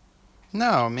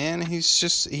 No, man.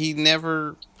 He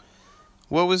never...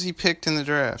 What was he picked in the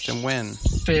draft and when?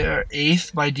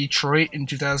 8th by Detroit in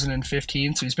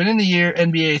 2015. So he's been in the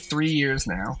NBA 3 years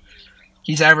now.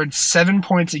 He's averaged 7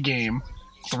 points a game,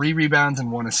 3 rebounds,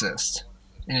 and 1 assist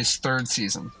in his 3rd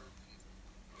season.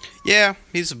 Yeah,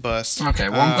 he's a bust. Okay,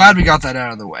 well, I'm glad we got that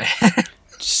out of the way.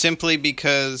 Simply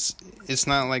because it's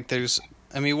not like there's...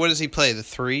 I mean, what does he play, the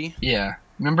 3? Yeah.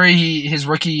 Remember his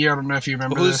rookie year? I don't know if you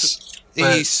remember this.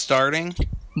 He's starting?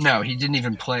 No, he didn't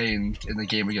even play in the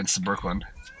game against the Brooklyn.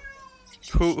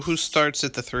 Who starts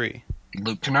at the 3?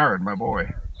 Luke Kennard, my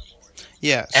boy.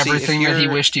 Yeah. Everything that he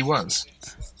wished he was.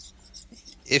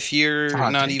 If you're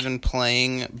not even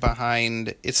playing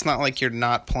behind... It's not like you're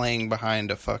not playing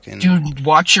behind a fucking... Dude,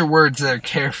 watch your words there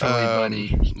carefully, buddy.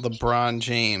 LeBron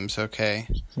James, okay?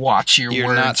 Watch your words.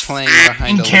 You're not playing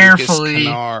behind a carefully. Lucas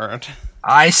Kennard.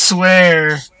 I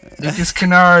swear, Lucas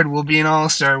Kennard will be an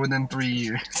all-star within 3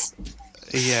 years.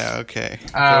 Yeah, okay.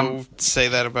 Go say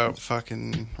that about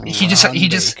fucking he just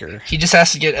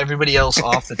has to get everybody else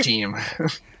off the team.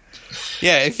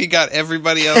 Yeah, if he got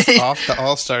everybody else off the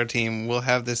All-Star team, we'll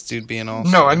have this dude be an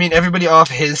All-Star. No, I mean everybody off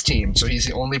his team, so he's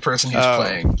the only person who's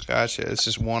playing. Gotcha. It's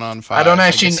just 1-on-5. I don't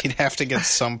actually. I guess he'd have to get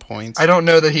some points. I don't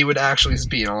know that he would actually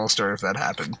be an All-Star if that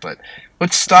happened, but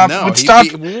let's stop. No, let's stop.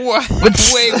 Way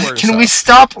worse. Can we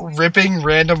stop ripping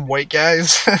random white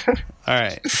guys? All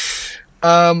right.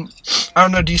 I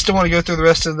don't know. Do you still want to go through the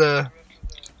rest of the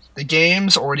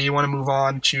games, or do you want to move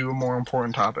on to a more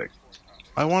important topic?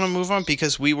 I want to move on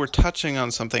because we were touching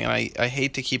on something, and I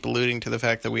hate to keep alluding to the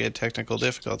fact that we had technical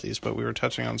difficulties, but we were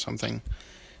touching on something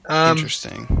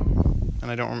interesting, and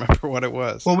I don't remember what it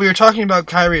was. Well, we were talking about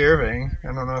Kyrie Irving. I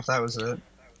don't know if that was it.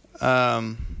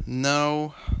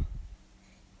 No.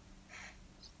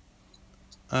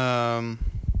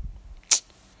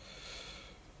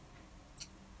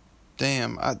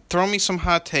 Damn. Throw me some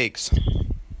hot takes.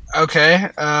 Okay.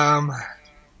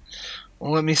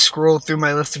 Well, let me scroll through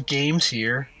my list of games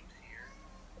here.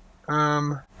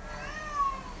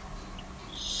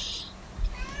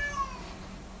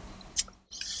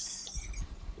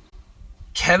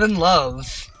 Kevin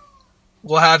Love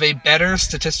will have a better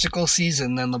statistical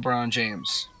season than LeBron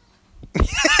James.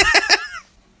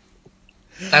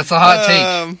 That's a hot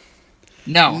take.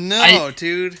 No,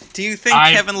 dude. Do you think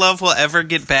Kevin Love will ever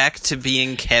get back to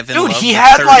being Kevin Love? Dude, he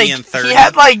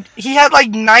had like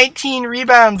 19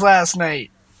 rebounds last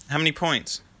night. How many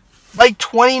points? Like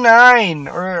 29.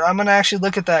 Or I'm gonna actually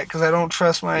look at that because I don't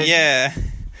trust my. Yeah,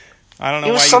 I don't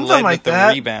know why you led with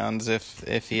the rebounds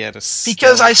if he had a.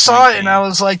 Because I saw it and I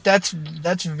was like, that's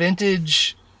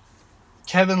vintage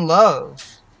Kevin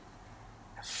Love.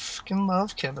 I fucking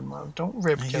love Kevin Love. Don't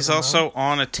rip. He's also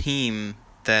on a team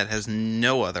that has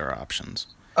no other options.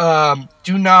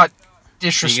 Do not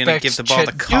disrespect. You're gonna give the ball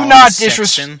to Colin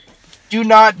Sexton? Do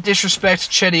not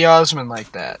disrespect Chetty Osman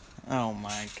like that. Oh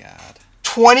my god.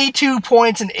 22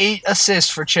 points and 8 assists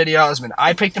for Chetty Osman.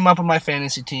 I picked him up on my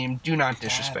fantasy team. Do not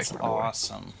disrespect him. That's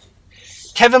awesome.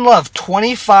 Kevin Love,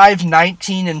 25,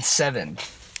 19, and 7.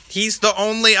 He's the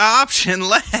only option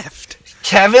left.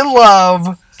 Kevin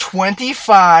Love,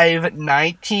 25,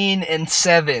 19, and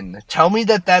 7. Tell me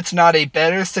that that's not a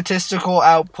better statistical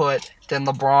output than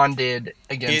LeBron did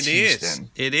against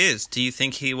Houston. It is. Do you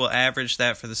think he will average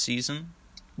that for the season?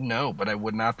 No, but I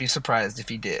would not be surprised if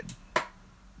he did.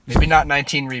 Maybe not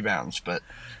 19 rebounds, but...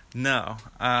 No.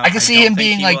 I can see him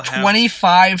being like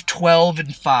 25, 12,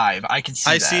 and 5. I can see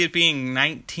that. I see it being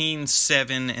 19,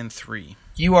 7, and 3.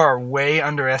 You are way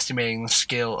underestimating the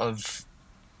skill of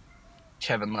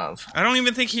Kevin Love. I don't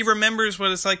even think he remembers what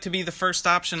it's like to be the first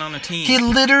option on a team. He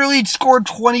literally scored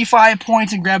 25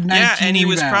 points and grabbed 19 rebounds. Yeah, and he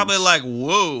rebounds. Was probably like,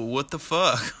 whoa, what the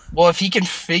fuck? Well, if he can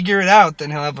figure it out,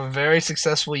 then he'll have a very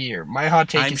successful year. My hot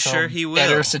take is he will.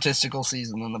 Better statistical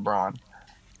season than LeBron.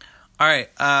 All right,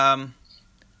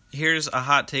 here's a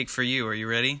hot take for you. Are you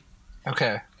ready?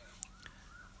 Okay.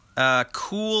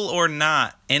 Cool or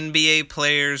not, NBA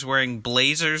players wearing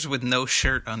blazers with no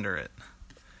shirt under it.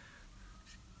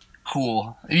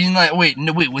 Cool. I mean, like, wait,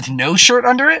 with no shirt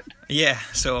under it? Yeah,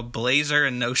 so a blazer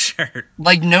and no shirt.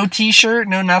 Like no t-shirt,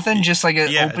 no nothing, just like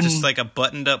just like a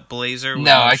buttoned-up blazer with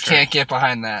no I shirt. Can't get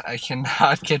behind that. I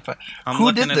cannot get behind. I'm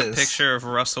looking at a picture of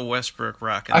Russell Westbrook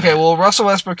rocking Okay, that. well, Russell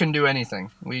Westbrook can do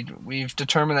anything. We've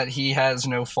determined that he has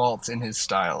no faults in his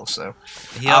style, so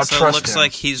he also looks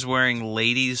like he's wearing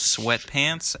ladies'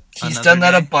 sweatpants. He's done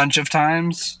that a bunch of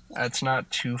times. That's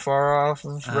not too far off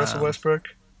of Russell Westbrook.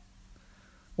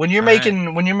 When you're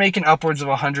making upwards of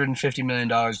 $150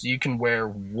 million, you can wear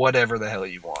whatever the hell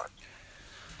you want.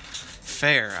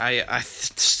 Fair. I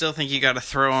still think you got to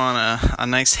throw on a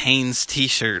nice Hanes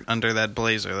t-shirt under that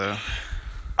blazer, though.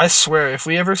 I swear, if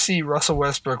we ever see Russell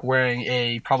Westbrook wearing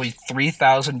a probably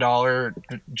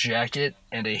 $3,000 jacket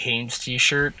and a Hanes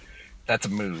t-shirt, that's a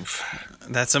move.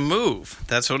 That's a move.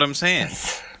 That's what I'm saying.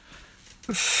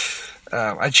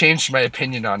 I changed my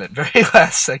opinion on it very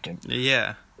last second.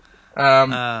 Yeah.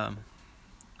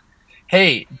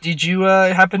 Hey, did you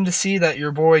happen to see that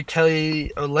your boy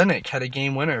Kelly Olynyk had a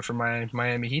game winner for my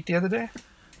Miami Heat the other day?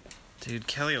 Dude,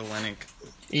 Kelly Olynyk.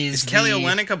 Is Kelly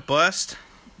Olynyk a bust?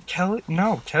 Kelly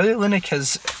Olynyk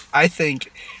has, I think,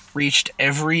 reached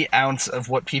every ounce of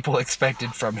what people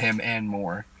expected from him and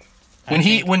more. When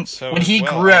he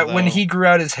grew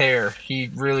out his hair, he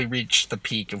really reached the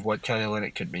peak of what Kelly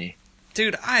Olynyk could be.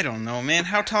 Dude, I don't know, man.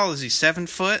 How tall is he? 7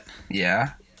 foot?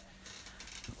 Yeah.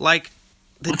 Like,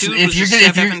 the dude was a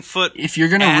 7 foot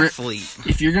athlete.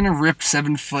 If you're gonna rip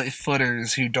 7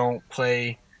 footers who don't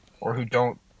play or who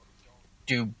don't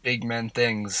do big men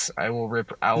things, I will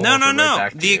rip. No.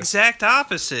 The exact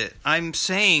opposite. I'm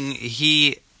saying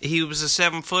he was a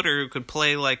 7 footer who could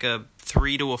play like a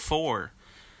 3 to a 4.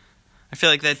 I feel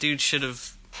like that dude should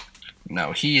have.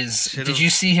 No, he is. Did you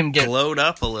see him get glowed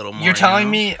up a little more? You're telling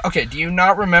me, okay? Do you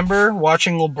not remember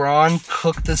watching LeBron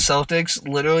cook the Celtics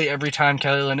literally every time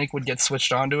Kelly Olynyk would get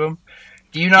switched onto him?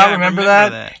 Do you not remember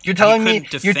that? You're telling me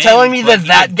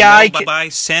that guy by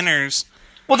centers.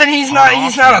 Well, then he's not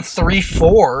a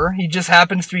 3-4. He just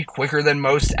happens to be quicker than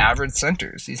most average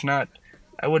centers. He's not.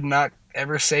 I would not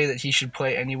ever say that he should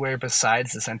play anywhere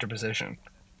besides the center position.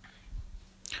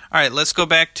 All right, let's go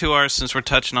back to since we're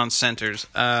touching on centers.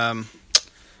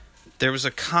 There was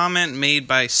a comment made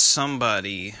by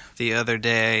somebody the other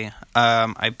day.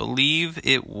 I believe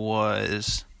it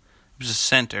was a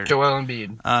center. Joel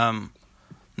Embiid.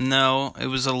 No, it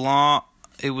was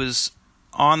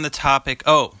on the topic.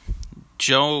 Oh,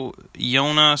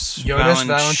 Jonas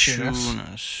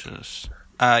Valanciunas.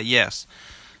 Yes,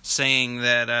 saying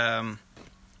that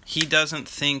he doesn't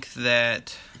think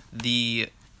that the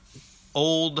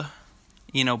old,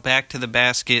 back to the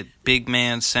basket big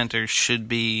man center should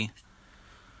be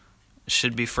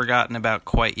forgotten about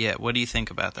quite yet. What do you think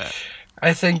about that?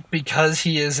 I think because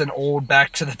he is an old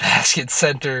back to the basket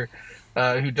center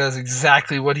who does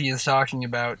exactly what he is talking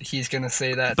about, he's going to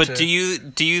say that. But do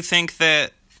you think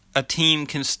that a team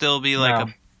can still be like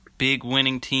a big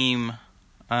winning team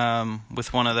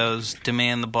with one of those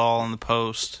demand the ball in the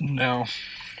post? No.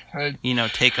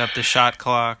 Take up the shot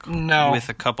clock with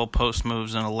a couple post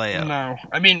moves and a layup? No.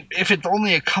 I mean, if it's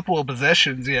only a couple of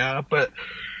possessions, yeah, but...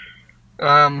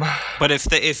 But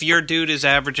if your dude is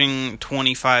averaging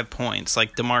 25 points,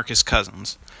 like DeMarcus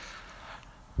Cousins...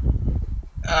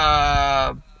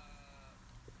 I'm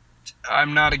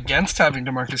not against having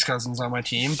DeMarcus Cousins on my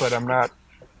team, but I'm not...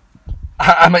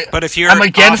 I'm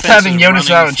against having Jonas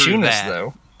Valanciunas,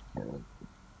 though.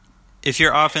 If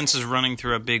your offense is running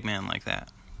through a big man like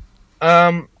that...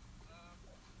 I'm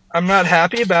not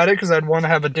happy about it because I'd want to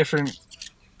have a different...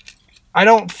 I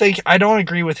don't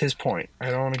agree with his point.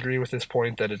 I don't agree with his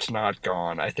point that it's not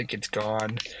gone. I think it's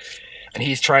gone, and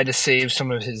he's trying to save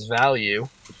some of his value.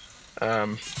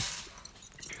 I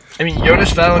mean,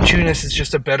 Jonas Valanciunas is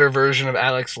just a better version of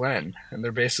Alex Len, and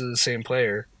they're basically the same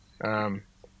player,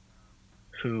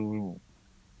 who's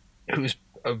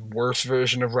a worse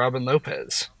version of Robin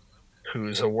Lopez,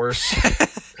 who's a worse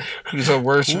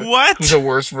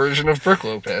version of Brook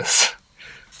Lopez.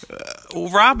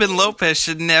 Robin Lopez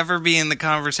should never be in the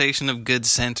conversation of good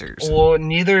centers. Well,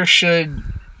 neither should.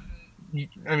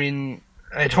 I mean,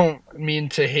 I don't mean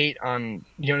to hate on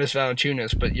Jonas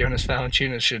Valanciunas, but Jonas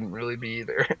Valanciunas shouldn't really be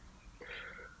either.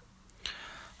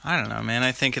 I don't know, man.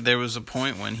 I think there was a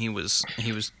point when he was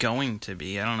going to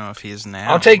be. I don't know if he is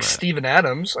now. I'll take Steven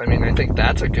Adams. I mean, I think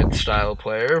that's a good style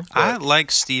player. I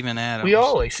like Steven Adams. We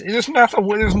all like. There's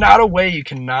not a way you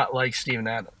cannot like Steven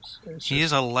Adams. He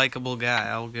is a likable guy.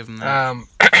 I'll give him that.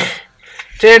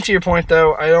 To answer your point,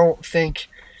 though, I don't think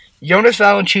Jonas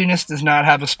Valanciunas does not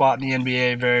have a spot in the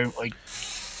NBA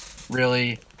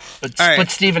really,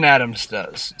 but Steven Adams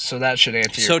does. So that should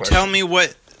answer your question. So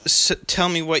tell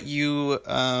me what you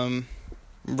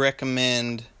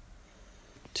recommend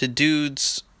to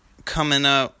dudes coming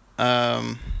up.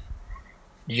 You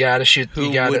gotta shoot. Who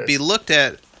would be looked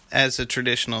at as a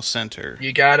traditional center?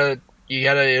 You gotta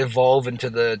evolve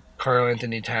into the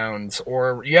Karl-Anthony Towns,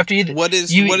 or you have to either. What is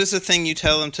the thing you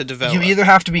tell them to develop? You either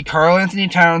have to be Karl-Anthony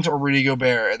Towns or Rudy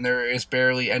Gobert, and there is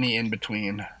barely any in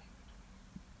between.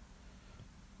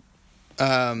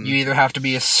 You either have to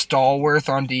be a stalwart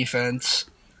on defense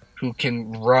who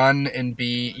can run and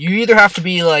be... You either have to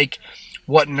be like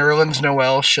what Nerlens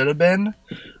Noel should have been,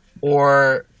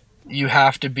 or you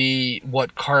have to be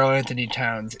what Karl-Anthony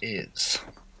Towns is.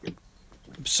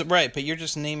 So, right, but you're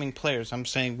just naming players. I'm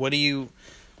saying, what do you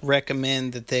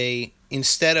recommend that they...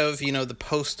 Instead of, the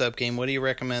post-up game, what do you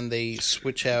recommend they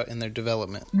switch out in their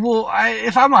development? Well,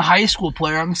 if I'm a high school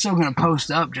player, I'm still going to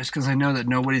post up just because I know that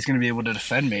nobody's going to be able to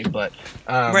defend me. But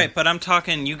right, but I'm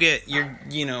talking, you're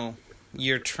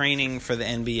training for the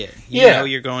NBA. You know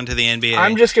you're going to the NBA.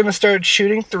 I'm just going to start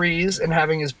shooting threes and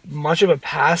having as much of a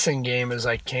passing game as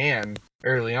I can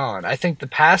early on. I think the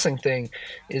passing thing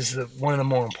is one of the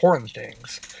more important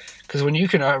things. Because when you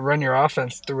can run your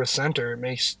offense through a center, it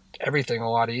makes everything a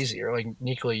lot easier, like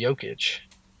Nikola Jokic.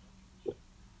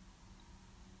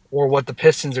 Or what the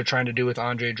Pistons are trying to do with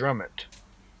Andre Drummond.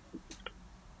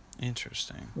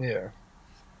 Interesting. Yeah.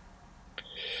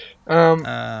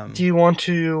 Do you want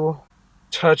to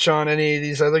touch on any of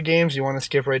these other games? You want to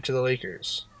skip right to the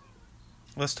Lakers?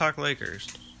 Let's talk Lakers.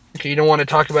 Okay, you don't want to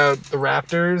talk about the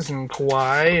Raptors and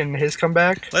Kawhi and his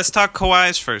comeback? Let's talk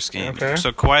Kawhi's first game. Okay.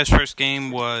 So Kawhi's first game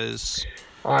was...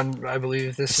 On, I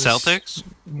believe this is... Celtics?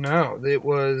 No, it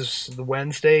was the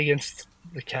Wednesday against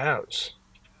the Cavs.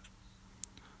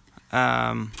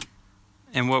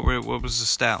 And what was the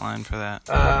stat line for that?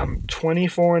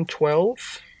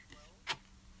 24-12.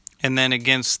 And then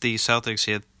against the Celtics,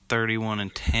 he had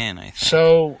 31-10, I think.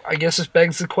 So I guess this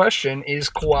begs the question: is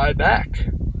Kawhi back?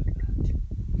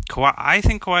 I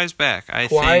think Kawhi's back.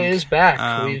 Kawhi is back.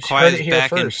 Kawhi is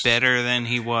back and better than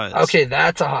he was. Okay,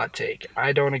 that's a hot take.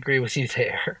 I don't agree with you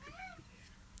there.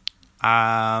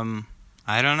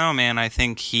 I don't know, man. I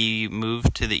think he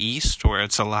moved to the East where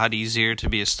it's a lot easier to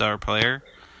be a star player.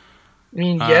 I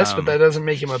mean, yes, but that doesn't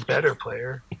make him a better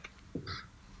player.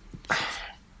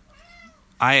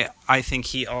 I think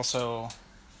he also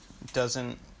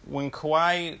doesn't... When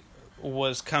Kawhi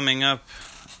was coming up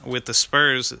with the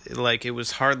Spurs, like, it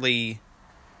was hardly...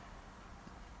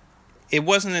 It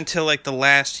wasn't until, like, the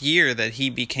last year that he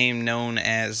became known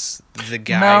as the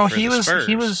guy for the Spurs.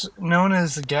 He was known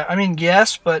as the guy. I mean,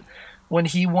 yes, but when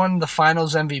he won the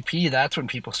Finals MVP, that's when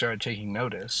people started taking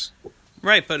notice.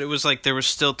 Right, but it was like there was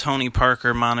still Tony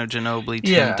Parker, Manu Ginobili,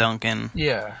 Tim Duncan.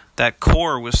 Yeah. That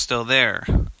core was still there.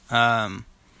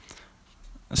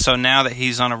 So now that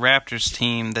he's on a Raptors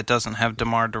team that doesn't have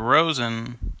DeMar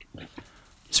DeRozan...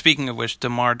 Speaking of which,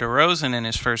 DeMar DeRozan in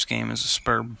his first game as a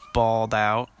Spur balled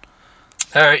out.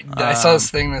 All right, I saw this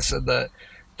thing that said that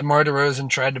DeMar DeRozan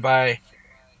tried to buy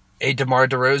a DeMar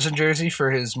DeRozan jersey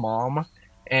for his mom,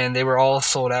 and they were all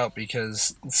sold out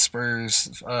because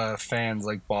Spurs fans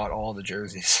like bought all the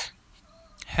jerseys.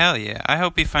 Hell yeah! I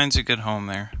hope he finds a good home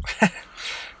there.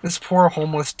 This poor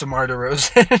homeless DeMar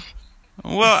DeRozan.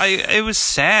 Well, it was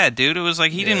sad, dude. It was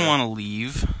like he didn't want to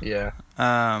leave. Yeah.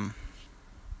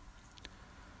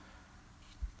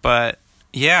 But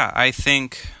yeah, I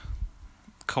think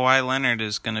Kawhi Leonard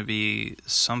is going to be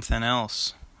something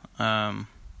else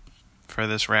for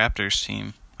this Raptors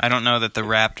team. I don't know that the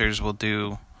Raptors will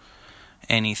do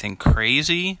anything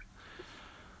crazy,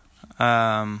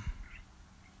 but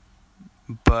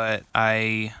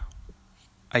I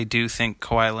do think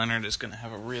Kawhi Leonard is going to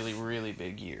have a really, really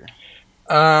big year.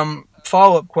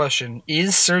 Follow-up question.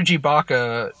 Is Serge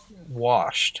Ibaka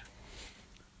washed?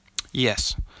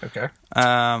 Yes. Okay.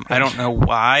 I don't know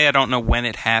why. I don't know when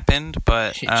it happened,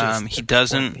 but he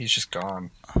doesn't... He's just gone.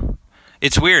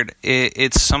 It's weird.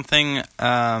 It's something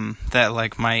that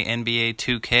like my NBA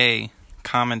 2K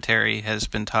commentary has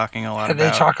been talking a lot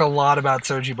about. They talk a lot about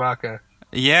Serge Ibaka.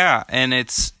 Yeah, and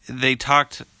they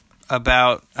talked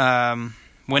about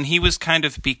when he was kind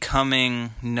of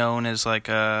becoming known as like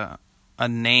a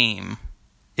name.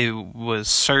 It was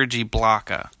Serge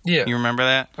Ibaka. Yeah. You remember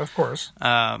that? Of course.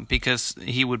 Because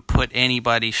he would put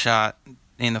anybody shot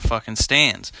in the fucking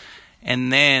stands.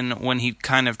 And then when he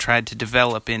kind of tried to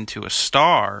develop into a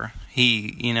star,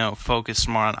 he, focused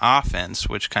more on offense,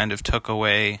 which kind of took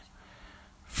away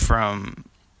from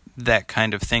that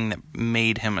kind of thing that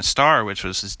made him a star, which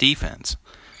was his defense.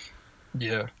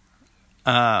 Yeah.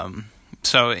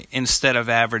 So instead of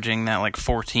averaging that like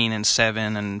 14 and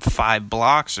 7 and 5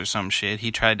 blocks or some shit,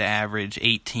 he tried to average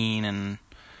 18 and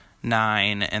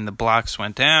 9, and the blocks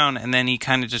went down, and then he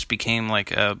kind of just became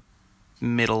like a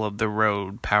middle of the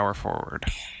road power forward.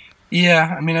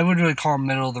 Yeah, I mean, I wouldn't really call him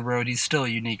middle of the road. He's still a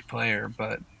unique player,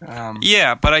 but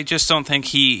yeah, but I just don't think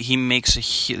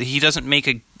he doesn't make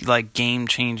a like game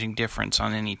changing difference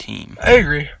on any team. I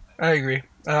agree.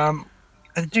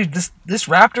 Dude, this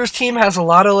Raptors team has a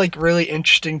lot of like really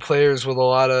interesting players with a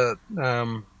lot of. I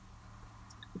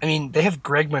mean, they have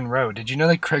Greg Monroe. Did you know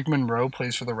that Greg Monroe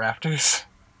plays for the Raptors?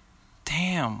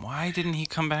 Damn, why didn't he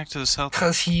come back to the Celtics?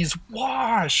 Because he's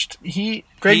washed.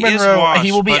 Greg Monroe,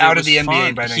 he will be out of the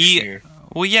NBA by next year.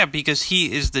 Well, yeah, because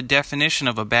he is the definition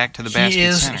of a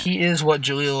back-to-the-basket center. He is what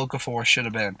Jahlil Okafor should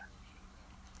have been.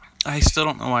 I still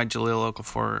don't know why Jahlil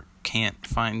Okafor can't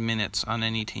find minutes on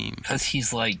any team. Because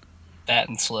he's like that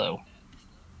and slow.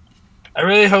 I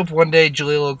really hope one day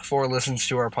Jahlil Okafor listens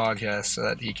to our podcast so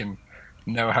that he can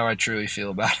know how I truly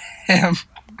feel about him.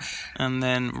 And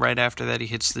then right after that, he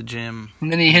hits the gym.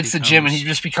 And then he hits the gym, and he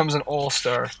just becomes an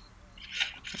all-star.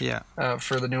 Yeah.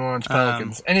 For the New Orleans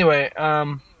Pelicans. Anyway,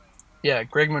 yeah,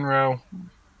 Greg Monroe.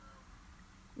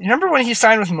 You remember when he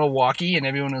signed with Milwaukee, and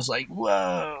everyone was like,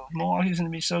 "Whoa, Milwaukee's gonna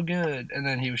be so good," and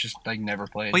then he was just like never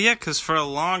played. Well, yeah, because for a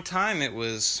long time it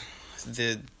was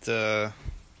the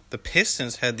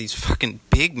Pistons had these fucking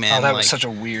big men. Oh, that was such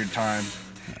a weird time.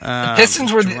 The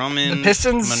Pistons were Drummond, the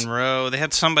Pistons. Monroe. They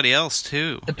had somebody else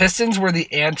too. The Pistons were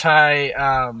the anti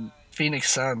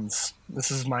Phoenix Suns. This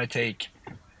is my take.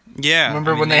 Yeah,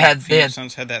 remember when they had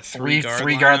Suns had that three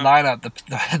guard lineup.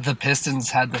 The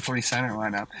Pistons had the 3 center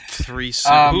lineup.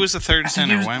 Who was the third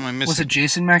center? Why am I missing? Was it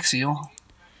Jason Maxiell?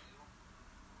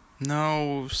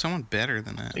 No, someone better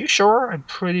than that. Are you sure? I'm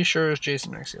pretty sure it was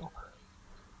Jason Maxiell.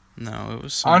 No, it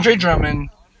was Andre Drummond.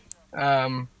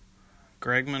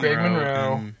 Greg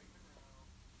Monroe. And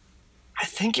I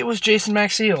think it was Jason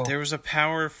Maxiell. There was a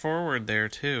power forward there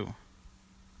too.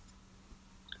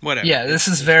 Whatever. Yeah, this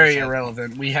is very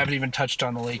irrelevant. We haven't even touched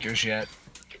on the Lakers yet,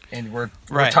 and we're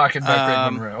talking about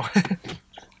Greg Monroe.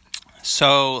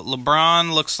 So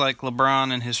LeBron looks like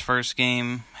LeBron in his first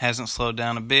game hasn't slowed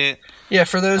down a bit. Yeah,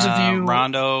 for those of you,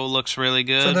 Rondo looks really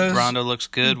good. Rondo looks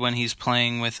good when he's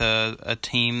playing with a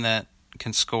team that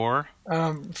can score.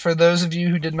 For those of you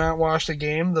who did not watch the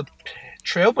game, the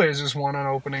Trailblazers won on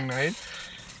opening night,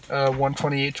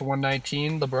 128 to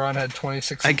 119. LeBron had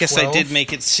 26. I guess 12. I did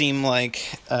make it seem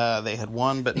like they had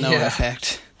won, but no, in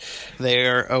fact, they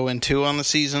are 0-2 on the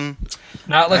season.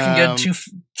 Not looking good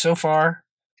so far.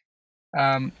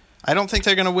 I don't think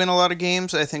they're going to win a lot of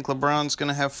games. I think LeBron's going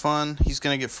to have fun. He's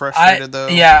going to get frustrated, though.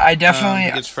 Yeah, I definitely...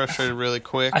 he gets frustrated really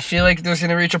quick. I feel like there's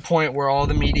going to reach a point where all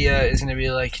the media is going to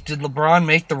be like, did LeBron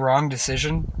make the wrong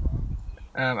decision?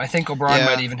 I think LeBron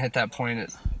might even hit that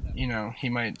point. He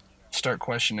might start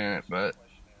questioning it, but...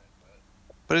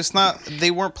 But it's not...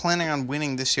 They weren't planning on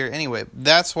winning this year anyway.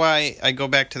 That's why I go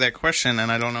back to that question,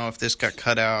 and I don't know if this got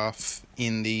cut off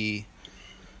in the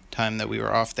time that we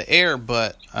were off the air,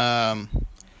 but...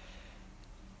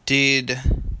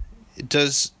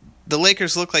 Does the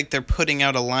Lakers look like they're putting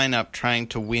out a lineup trying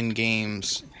to win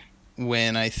games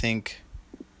when I think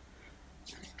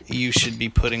you should be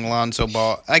putting Lonzo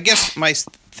Ball... I guess my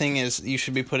thing is you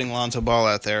should be putting Lonzo Ball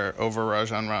out there over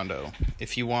Rajon Rondo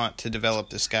if you want to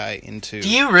develop this guy into... Do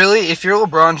you really, if you're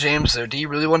LeBron James, though, do you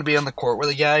really want to be on the court with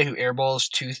a guy who airballs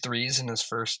 2 threes in his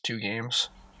first 2 games?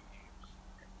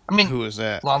 I mean, who is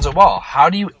that? Lonzo Ball. How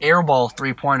do you airball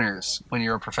 3-pointers when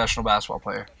you're a professional basketball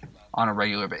player on a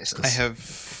regular basis? I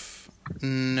have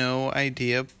no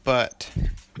idea, but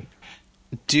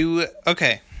do the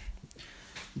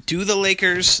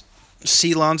Lakers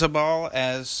see Lonzo Ball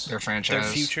as their franchise,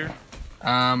 their future?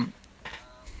 Not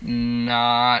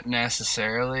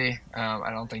necessarily. I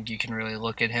don't think you can really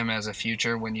look at him as a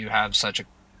future when you have such a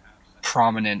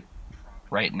prominent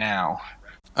right now.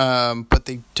 But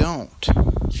they don't.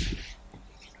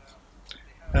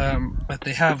 But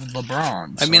they have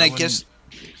LeBron. So I mean, I guess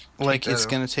it's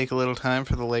going to take a little time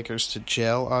for the Lakers to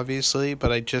gel, obviously,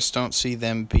 but I just don't see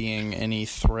them being any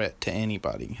threat to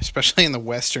anybody, especially in the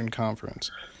Western Conference.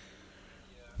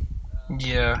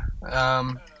 Yeah.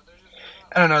 I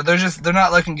don't know. They're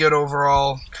not looking good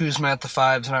overall. Kuzma at the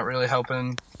 5's not really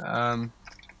helping.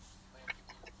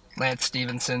 Lance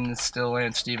Stevenson is still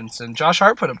Lance Stevenson. Josh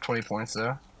Hart put up 20 points,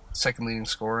 though. Second leading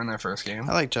scorer in their first game.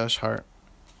 I like Josh Hart.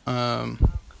 But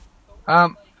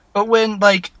when,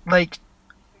 like,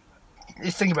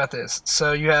 you think about this.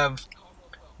 So you have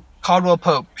Caldwell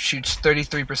Pope shoots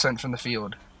 33% from the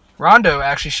field. Rondo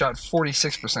actually shot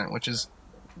 46%, which is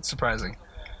surprising.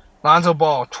 Lonzo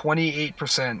Ball,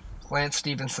 28%. Lance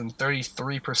Stevenson,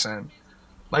 33%.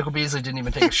 Michael Beasley didn't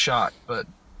even take a shot, but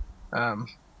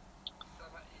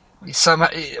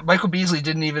Michael Beasley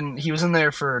didn't even... He was in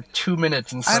there for 2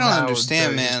 minutes, and somehow I don't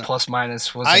understand, man. Plus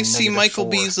minus was I see Michael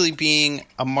 -4. Beasley being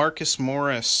a Marcus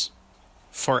Morris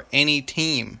for any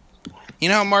team. You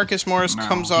know how Marcus Morris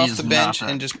comes off the bench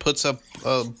and just puts up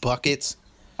buckets?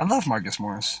 I love Marcus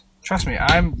Morris. Trust me,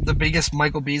 I'm the biggest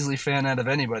Michael Beasley fan out of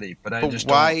anybody, but I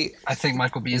think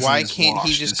Michael Beasley Why is can't he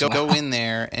washed just as go well. in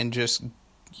there and just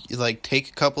take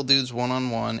a couple dudes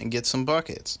one-on-one and get some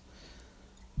buckets?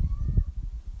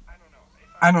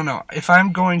 I don't know. If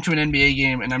I'm going to an NBA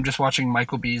game and I'm just watching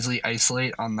Michael Beasley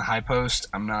isolate on the high post,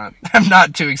 I'm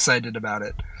not too excited about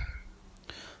it.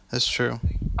 That's true.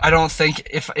 I don't think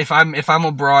if I'm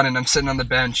LeBron and I'm sitting on the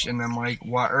bench and I'm like,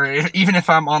 why, or even if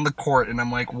I'm on the court and I'm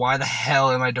like, why the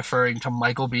hell am I deferring to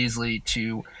Michael Beasley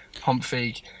to pump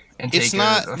fake and take it's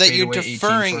not a that you're fadeaway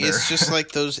deferring. 18-footer? It's just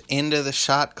like those end of the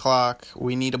shot clock.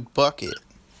 We need a bucket.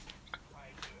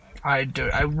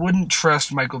 I wouldn't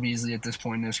trust Michael Beasley at this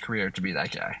point in his career to be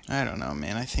that guy. I don't know,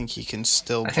 man. I think he can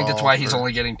still. I think that's why he's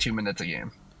only getting 2 minutes a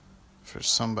game. For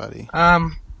somebody.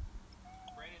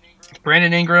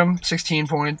 Brandon Ingram, 16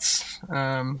 points. It's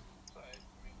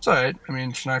alright. I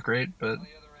mean, it's not great, but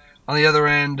on the other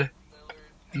end,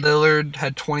 Lillard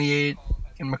had 28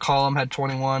 and McCollum had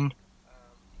 21.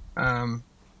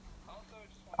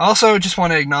 Also, just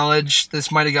want to acknowledge this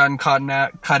might have gotten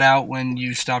cut out when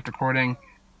you stopped recording.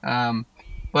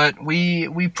 But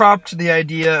we propped the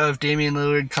idea of Damian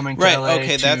Lillard coming to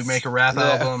LA to make a rap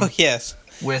album. Yes.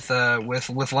 With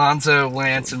Lonzo,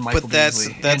 Lance, and Michael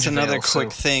Beasley. That's another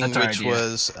quick thing, which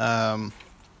was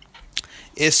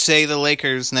is say the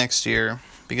Lakers next year,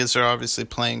 because they're obviously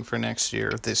playing for this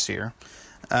year.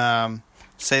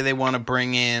 Say they want to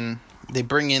bring in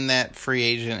that free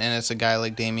agent, and it's a guy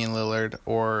like Damian Lillard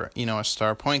or a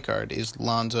star point guard. Is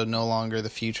Lonzo no longer the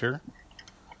future?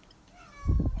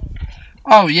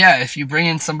 Oh yeah, if you bring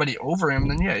in somebody over him,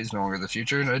 then yeah, he's no longer the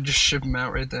future. I'd just ship him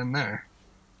out right then and there.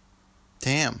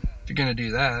 Damn. If you're going to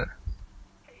do that.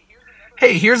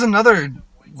 Hey, here's another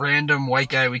random white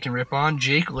guy we can rip on?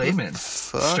 Jake Layman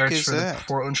Fuck starts is for that? the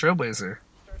Portland Trailblazer.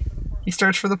 He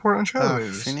starts for the Portland If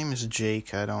Trailblazers. your name is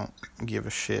Jake, I don't give a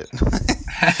shit.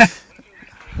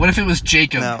 What if it was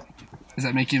Jacob? No. Does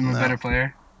that make him a No. better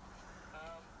player?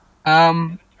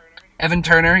 Evan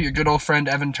Turner, your good old friend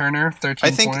Evan Turner, 13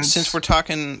 I think points. since we're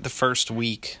talking the first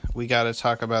week, we got to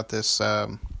talk about this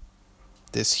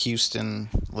this Houston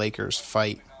Lakers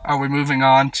fight. Are we moving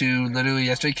on to literally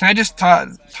yesterday? Can I just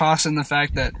toss in the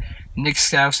fact that Nick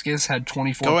Stauskas had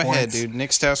 24 Go points? ahead, dude.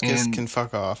 Nick Stauskas And- can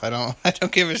fuck off. I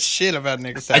don't give a shit about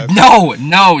Nick Stauskas.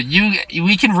 No,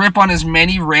 we can rip on as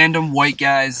many random white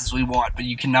guys as we want, but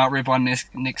you cannot rip on Nick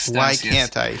Stauskas. Why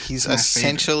can't I? He's my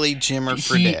essentially Jimmer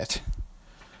Fredette.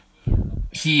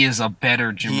 He is a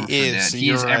better Jimmer He is, Fredette. He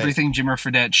you're is right. everything Jimmer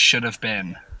Fredette should have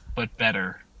been, but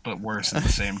better, but worse at the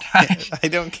same time. I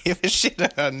don't give a shit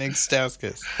about Nick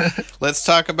Stauskas. Let's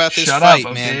talk about this Shut fight,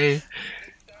 up, man. okay?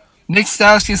 Nick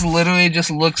Stauskas literally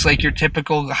just looks like your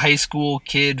typical high school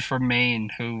kid from Maine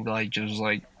who just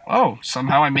oh,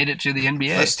 somehow I made it to the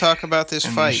NBA. Let's talk about this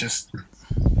And fight.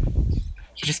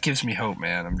 he just gives me hope,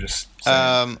 man. I'm just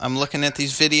saying. I'm looking at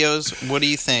these videos. What do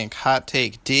you think? Hot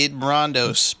take. Did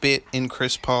Rondo spit in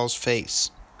Chris Paul's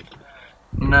face?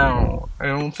 No, I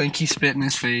don't think he spit in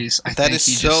his face. I That think is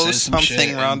he just so said some shit something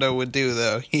and- Rondo would do,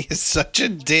 though. He is such a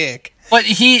dick.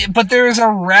 But there is a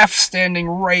ref standing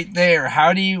right there.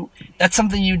 How do you? That's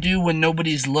something you do when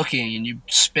nobody's looking and you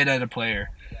spit at a player.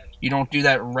 You don't do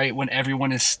that right when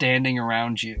everyone is standing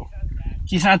around you.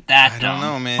 He's not that I dumb. don't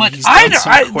know, man. But He's done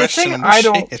some the thing questionable I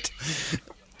don't. shit.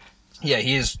 Yeah,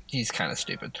 he's kind of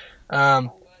stupid.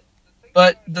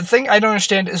 But the thing I don't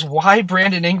understand is why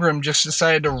Brandon Ingram just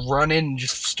decided to run in and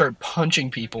just start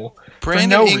punching people. Brandon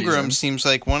for no Ingram reason. seems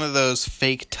like one of those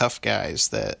fake tough guys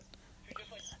that...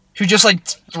 Who just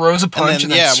throws a punch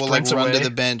and then, will sprints run away. to the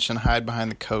bench and hide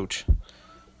behind the coach.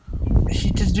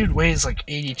 This dude weighs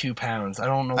 82 pounds. I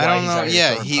don't know why I don't he's know. out here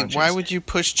Yeah, throwing punches. why would you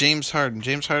push James Harden?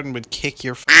 James Harden would kick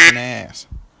your fucking ass.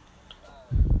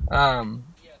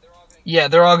 Yeah,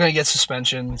 they're all gonna get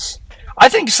suspensions. I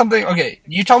think something. Okay,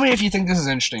 you tell me if you think this is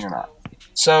interesting or not.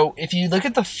 So, if you look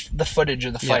at the footage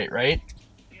of the Yeah. fight, right?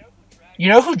 You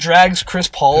know who drags Chris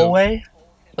Paul Who? away?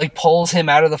 Pulls him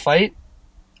out of the fight?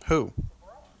 Who?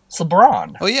 It's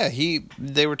LeBron. Oh yeah,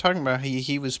 they were talking about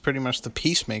he was pretty much the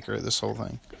peacemaker of this whole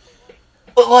thing.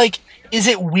 But is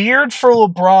it weird for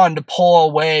LeBron to pull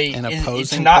away An to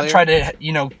opposing not player? try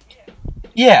to,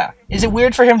 Yeah. Is it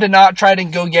weird for him to not try to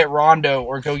go get Rondo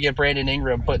or go get Brandon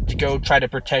Ingram, but to go try to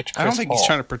protect Chris I don't think Paul? he's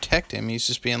trying to protect him. He's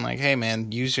just being like, "Hey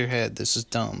man, use your head. This is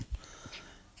dumb."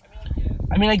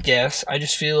 I mean, I guess. I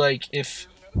just feel like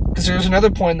because there was another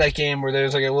point in that game where there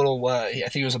was a little, I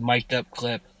think it was a mic'd up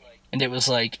clip, and it was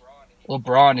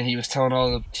LeBron, and he was telling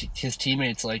all his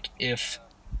teammates, if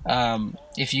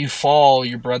you fall,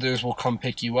 your brothers will come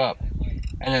pick you up.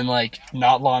 And then,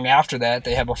 not long after that,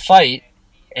 they have a fight,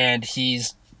 and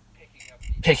he's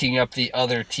picking up the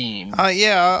other team.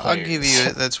 Yeah, I'll players. give you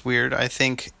it. That's weird. I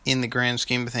think in the grand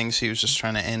scheme of things, he was just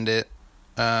trying to end it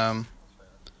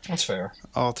That's fair.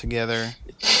 altogether.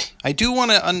 I do want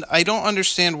to. I don't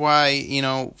understand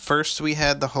why. First we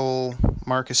had the whole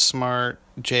Marcus Smart,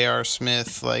 J.R.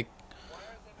 Smith, meet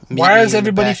Why me is in the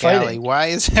everybody back fighting? alley. Why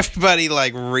is everybody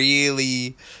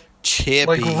really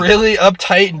chippy? Really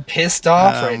uptight and pissed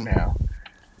off right Um, now.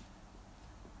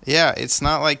 Yeah, it's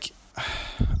not like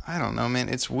I don't know, man.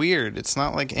 It's weird. It's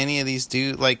not like any of these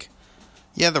dudes.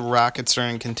 Yeah, the Rockets are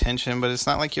in contention, but it's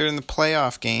not like you're in the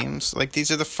playoff games. These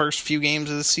are the first few games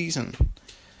of the season.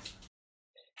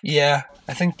 Yeah,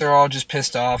 I think they're all just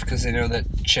pissed off because they know that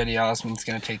Chetty Osman's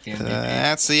going to take the MVP.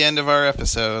 That's the end of our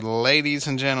episode, ladies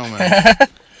and gentlemen.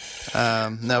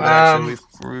 No, but actually,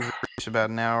 we've reached about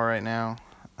an hour right now.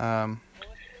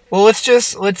 Well,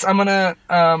 I'm gonna.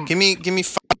 Give me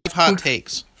 5 hot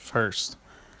takes first.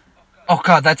 Oh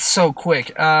God, that's so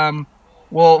quick.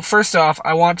 Well, first off,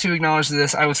 I want to acknowledge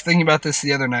this. I was thinking about this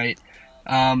the other night.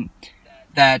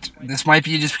 That this might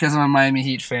be just because I'm a Miami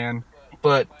Heat fan,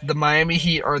 but the Miami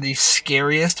Heat are the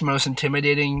scariest, most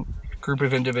intimidating group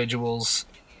of individuals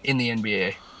in the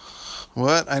NBA.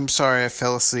 What? I'm sorry, I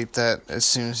fell asleep as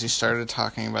soon as you started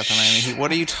talking about the Miami Heat.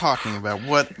 What are you talking about?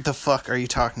 What the fuck are you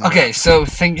talking about? Okay, so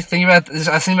think about this.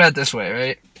 I think about it this way,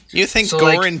 right? You think So,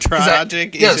 Goran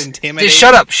Dragic is intimidating?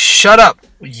 Shut up.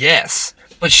 Yes,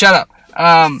 but shut up.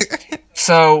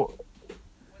 So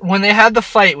when they had the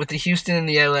fight with the Houston and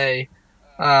the LA,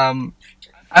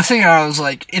 I was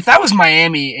like, if that was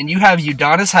Miami and you have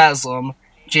Udonis Haslem,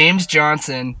 James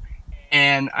Johnson,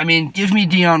 and give me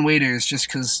Dion Waiters just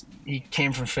because he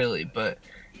came from Philly, but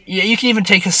yeah, you can even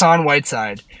take Hassan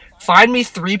Whiteside. Find me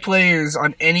 3 players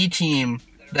on any team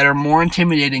that are more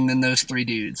intimidating than those three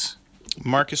dudes.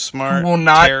 Marcus Smart, Will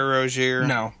not- Terry Rozier.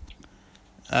 No.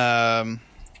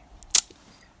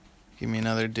 Give me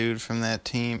another dude from that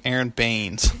team. Aaron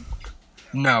Baines.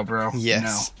 No, bro.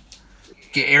 Yes.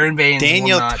 No. Aaron Baines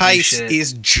Daniel will not Tice do shit.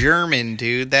 is German,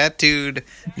 dude. That dude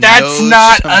That's knows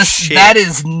not some a. shit. That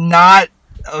is not.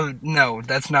 No,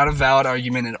 that's not a valid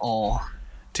argument at all.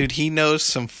 Dude, he knows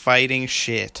some fighting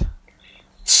shit.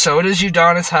 So does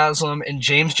Udonis Haslem, and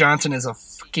James Johnson is a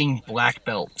fucking black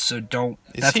belt. So don't.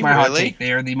 Is That's he my hot really? take.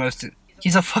 They are the most.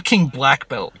 He's a fucking black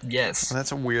belt. Yes, Well,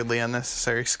 that's a weirdly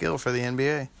unnecessary skill for the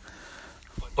NBA.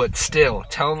 but still,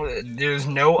 tell me there's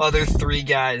no other three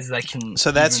guys that can.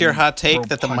 So that's even your hot take throw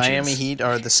that the punches. Miami Heat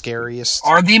are the scariest.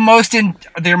 Are the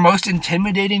their most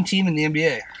intimidating team in the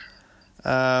NBA.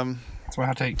 That's my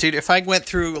hot take. Dude, if I went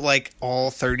through like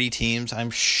all 30 teams, I'm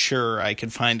sure I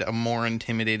could find a more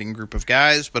intimidating group of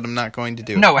guys, but I'm not going to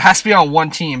do it. No, it has to be on one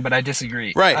team, but I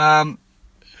disagree. Right. I'm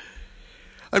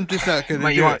just not going to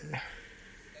you do want it.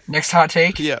 next hot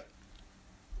take? Yeah.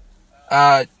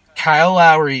 Kyle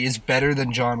Lowry is better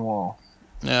than John Wall.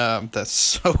 That's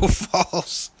so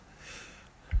false.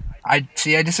 I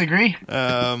disagree.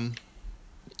 I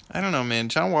don't know, man.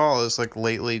 John Wall is like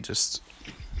lately just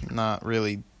not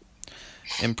really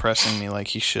impressing me like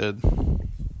he should.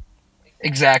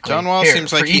 Exactly. John Wall Here, seems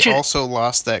for like he each- also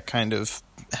lost that kind of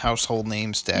household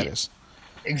name status.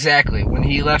 Exactly. When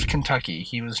he left Kentucky,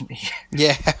 he was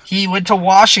Yeah. he went to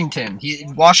Washington.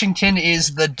 Washington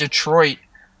is the Detroit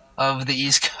of the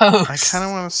East Coast. I kind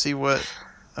of want to see what.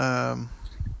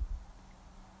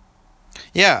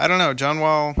 Yeah, I don't know. John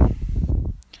Wall.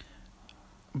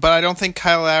 But I don't think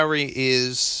Kyle Lowry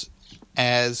is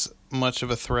as much of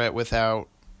a threat without.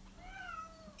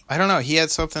 I don't know. He had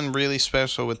something really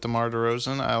special with DeMar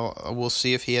DeRozan. We'll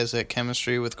see if he has that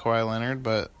chemistry with Kawhi Leonard,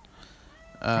 but.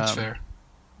 That's fair.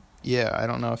 Yeah, I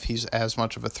don't know if he's as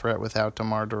much of a threat without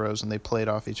DeMar DeRozan. They played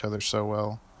off each other so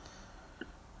well.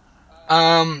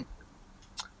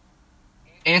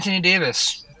 Anthony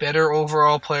Davis, better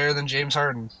overall player than James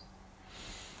Harden.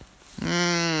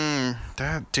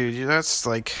 That's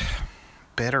like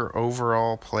better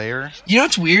overall player. You know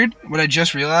what's weird? What I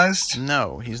just realized?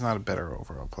 No, he's not a better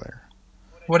overall player.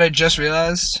 What I just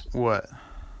realized? What?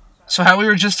 So how we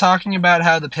were just talking about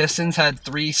how the Pistons had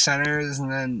 3 centers and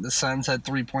then the Suns had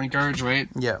 3 point guards, right?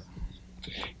 Yeah.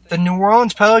 The New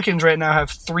Orleans Pelicans right now have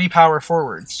 3 power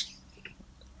forwards.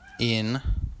 In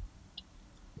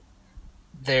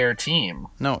Their team.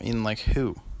 no, in like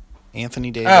who? Anthony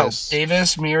Oh, Davis.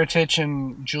 Davis, Mirotic,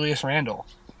 and Julius Randle.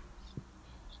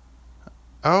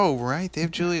 Oh, right, they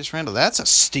have Julius Randle. That's a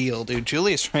steal, dude.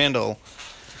 Julius Randle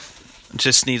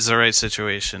just needs the right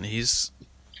situation. He's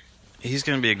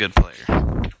going to be a good player.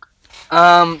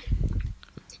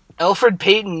 Elfrid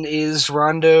Payton is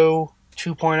Rondo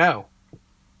 2.0.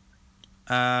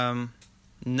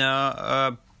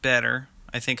 No, better.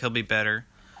 I think he'll be better.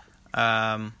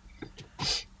 I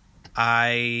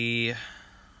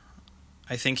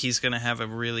think he's going to have a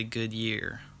really good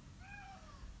year.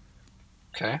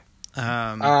 Okay.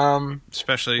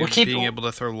 Especially we'll keep- being able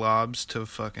to throw lobs to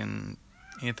fucking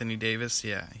Anthony Davis.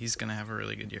 Yeah, he's going to have a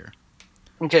really good year.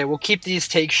 Okay, we'll keep these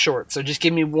takes short. So just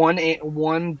give me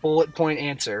one bullet point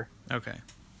answer. Okay.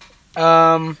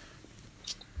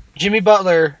 Jimmy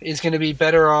Butler is going to be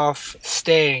better off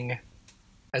staying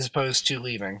as opposed to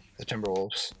leaving the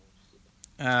Timberwolves.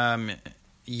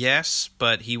 Yes,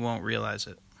 but he won't realize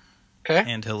it, Okay.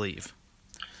 and he'll leave.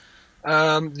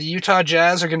 The Utah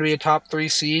Jazz are going to be a top 3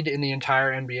 seed in the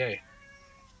entire NBA.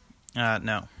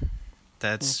 No,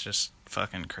 that's just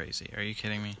fucking crazy. Are you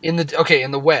kidding me? In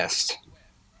the West.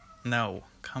 No,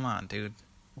 come on, dude.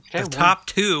 Okay, The top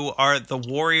 2 are the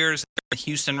Warriors and the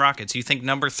Houston Rockets. You think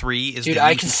number 3 is Dude, the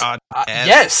I Utah Jazz?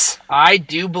 yes, I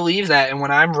do believe that, and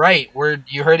when I'm right,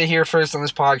 you heard it here first on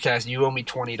this podcast. You owe me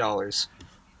 $20.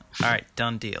 All right,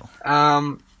 done deal.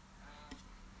 Devin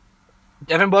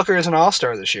Booker is an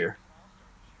All-Star this year.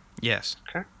 Yes.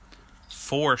 Okay.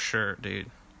 For sure, dude.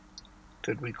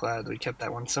 Good, we glad we kept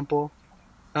that one simple.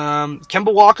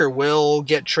 Kemba Walker will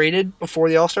get traded before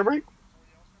the All-Star break.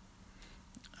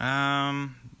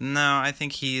 No, I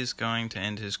think he is going to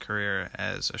end his career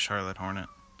as a Charlotte Hornet.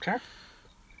 Okay.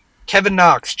 Kevin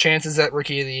Knox, chances at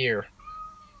Rookie of the Year.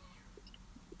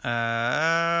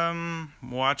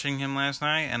 Watching him last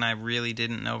night, and I really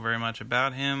didn't know very much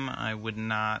about him, I would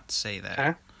not say that.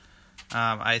 Okay.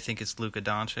 I think it's Luka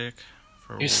Doncic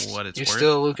for what it's You're worth.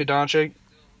 still a Luka Doncic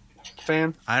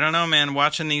fan? I don't know, man.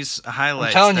 Watching these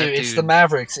highlights, I'm telling you, that it's dude, the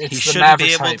Mavericks. It's he the shouldn't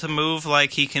Mavericks be able hype. to move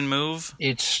like he can move.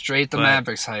 It's straight the but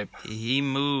Mavericks hype. He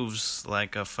moves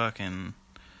like a fucking...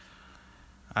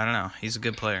 I don't know. He's a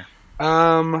good player.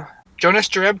 Jonas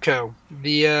Jerebko,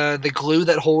 the glue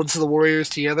that holds the Warriors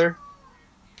together.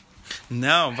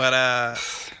 No, but a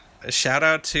shout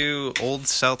out to old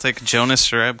Celtic Jonas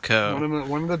Jerebko.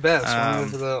 One of the best, one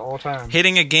of the all time.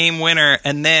 Hitting a game winner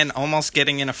and then almost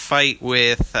getting in a fight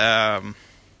with.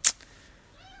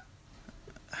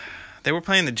 They were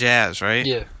playing the Jazz, right?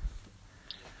 Yeah.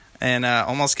 And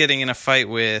almost getting in a fight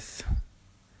with,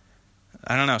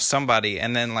 I don't know, somebody,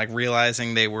 and then like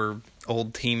realizing they were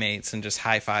old teammates and just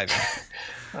high-fiving.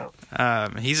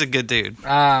 He's a good dude.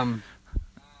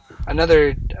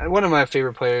 Another one of my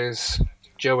favorite players,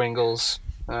 Joe Ingles.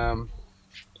 I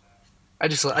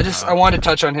wanted to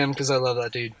touch on him because I love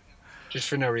that dude. Just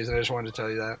for no reason, I just wanted to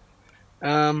tell you that.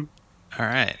 All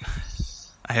right.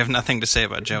 I have nothing to say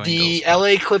about Joe The Ingles.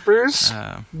 LA Clippers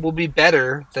will be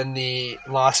better than the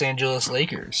Los Angeles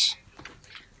Lakers.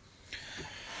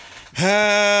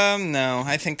 No,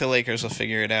 I think the Lakers will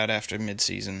figure it out after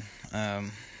midseason. I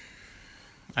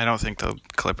don't think the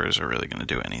Clippers are really going to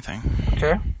do anything.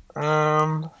 Okay.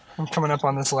 I'm coming up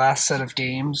on this last set of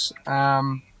games.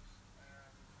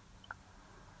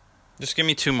 Just give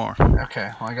me two more.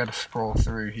 Okay, well, I got to scroll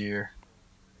through here.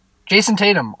 Jason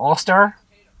Tatum, All-Star?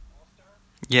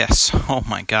 Yes. Oh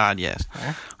my God, yes.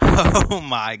 Okay. Oh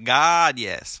my God,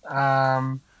 yes.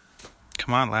 Come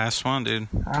on, last one, dude.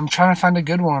 I'm trying to find a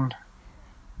good one.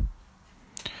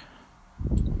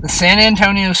 The San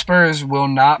Antonio Spurs will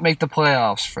not make the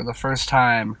playoffs for the first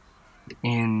time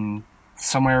in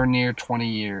somewhere near 20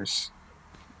 years.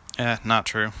 Yeah, not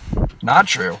true. Not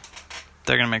true.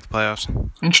 They're going to make the playoffs.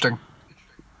 Interesting.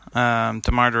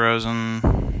 DeMar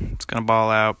DeRozan is going to ball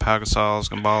out. Pau Gasol is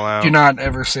going to ball out. Do not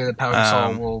ever say that Pau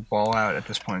Gasol will ball out at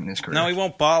this point in his career. No, he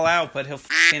won't ball out, but he'll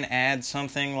fucking add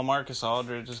something. LaMarcus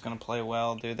Aldridge is going to play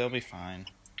well, dude. They'll be fine.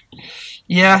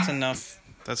 Yeah.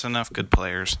 That's enough good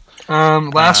players.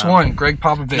 Last one, Greg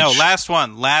Popovich. No, last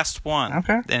one.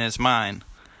 Okay. And it's mine.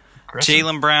 Aggressive.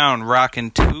 Jaylen Brown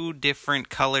rocking 2 different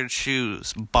colored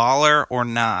shoes. Baller or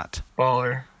not?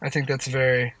 Baller. I think that's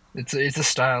very... It's a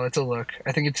style. It's a look.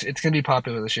 I think it's going to be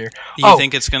popular this year. You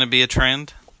think it's going to be a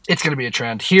trend? It's going to be a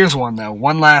trend. Here's one, though.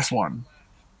 One last one.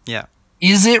 Yeah.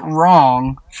 Is it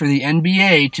wrong for the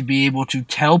NBA to be able to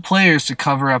tell players to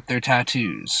cover up their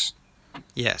tattoos?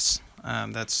 Yes.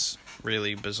 That's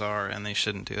really bizarre, and they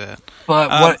shouldn't do that. But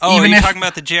are you talking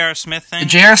about the J.R. Smith thing?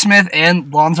 J.R. Smith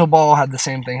and Lonzo Ball had the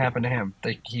same thing happen to him.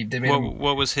 They made him,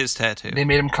 what was his tattoo? They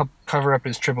made him cover up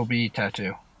his Triple B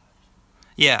tattoo.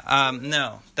 Yeah,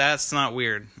 no, that's not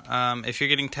weird. If you're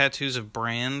getting tattoos of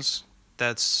brands,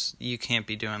 you can't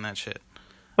be doing that shit.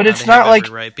 But it's not like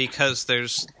right because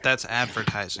that's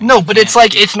advertising. No, but it's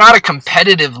like it's not a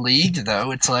competitive league though.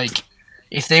 It's like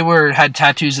if they had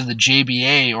tattoos of the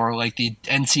JBA or like the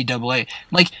NCAA,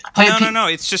 like no.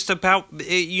 It's just about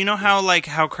you know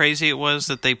how crazy it was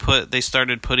that they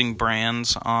started putting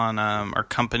brands on or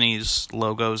companies'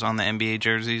 logos on the NBA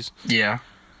jerseys. Yeah.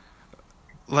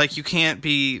 Like, you can't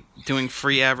be doing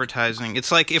free advertising.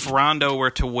 It's like if Rondo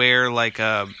were to wear, like,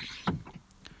 an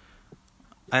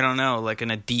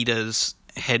Adidas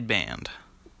headband.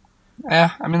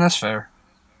 Yeah, I mean, that's fair.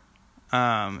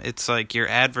 It's like you're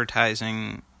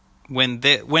advertising when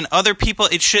other people...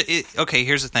 Okay,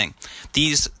 here's the thing.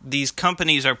 These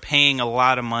companies are paying a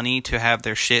lot of money to have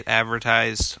their shit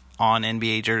advertised on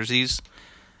NBA jerseys,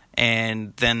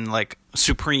 and then, like,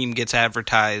 Supreme gets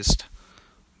advertised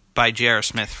by J.R.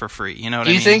 Smith for free. You know what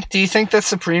I mean? Do you think that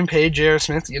Supreme paid J.R.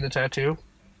 Smith to get a tattoo?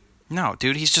 No,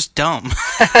 dude, he's just dumb.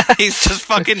 He's just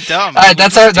fucking dumb. All right,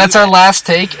 that's our last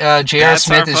take. J.R.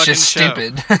 Smith is just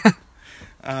stupid.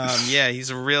 Yeah, he's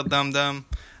a real dumb.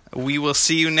 We will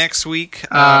see you next week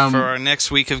for our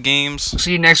next week of games.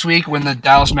 See you next week when the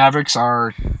Dallas Mavericks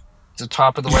are the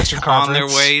top of the Western Conference. On their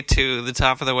way to the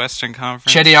top of the Western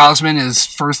Conference. Chetty Osman is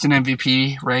first in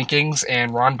MVP rankings,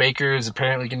 and Ron Baker is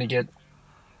apparently going to get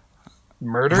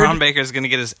murdered. Ron Baker's going to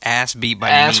get his ass beat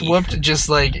by me. Whooped, just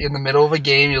like in the middle of a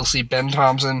game, you'll see Ben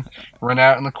Thompson run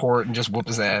out in the court and just whoop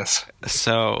his ass.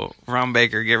 So, Ron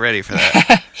Baker, get ready for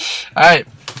that. All right.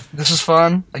 This was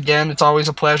fun. Again, it's always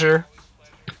a pleasure.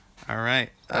 All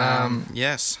right.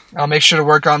 Yes. I'll make sure to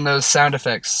work on those sound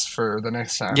effects for the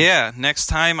next time. Yeah, next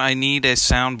time I need a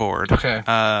soundboard. Okay.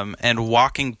 And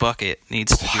Walking Bucket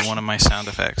needs to be one of my sound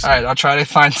effects. All right, I'll try to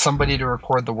find somebody to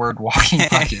record the word Walking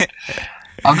Bucket.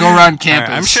 I'll go around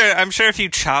campus. Right, I'm sure if you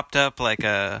chopped up like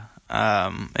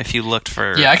if you looked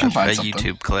for I can find something.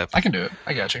 YouTube clip. I can do it.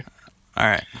 I got you. All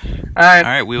right.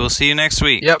 We will see you next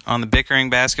week on the Bickering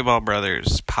Basketball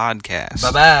Brothers podcast.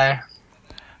 Bye-bye.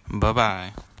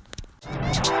 Bye-bye.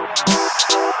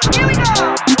 Here we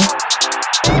go.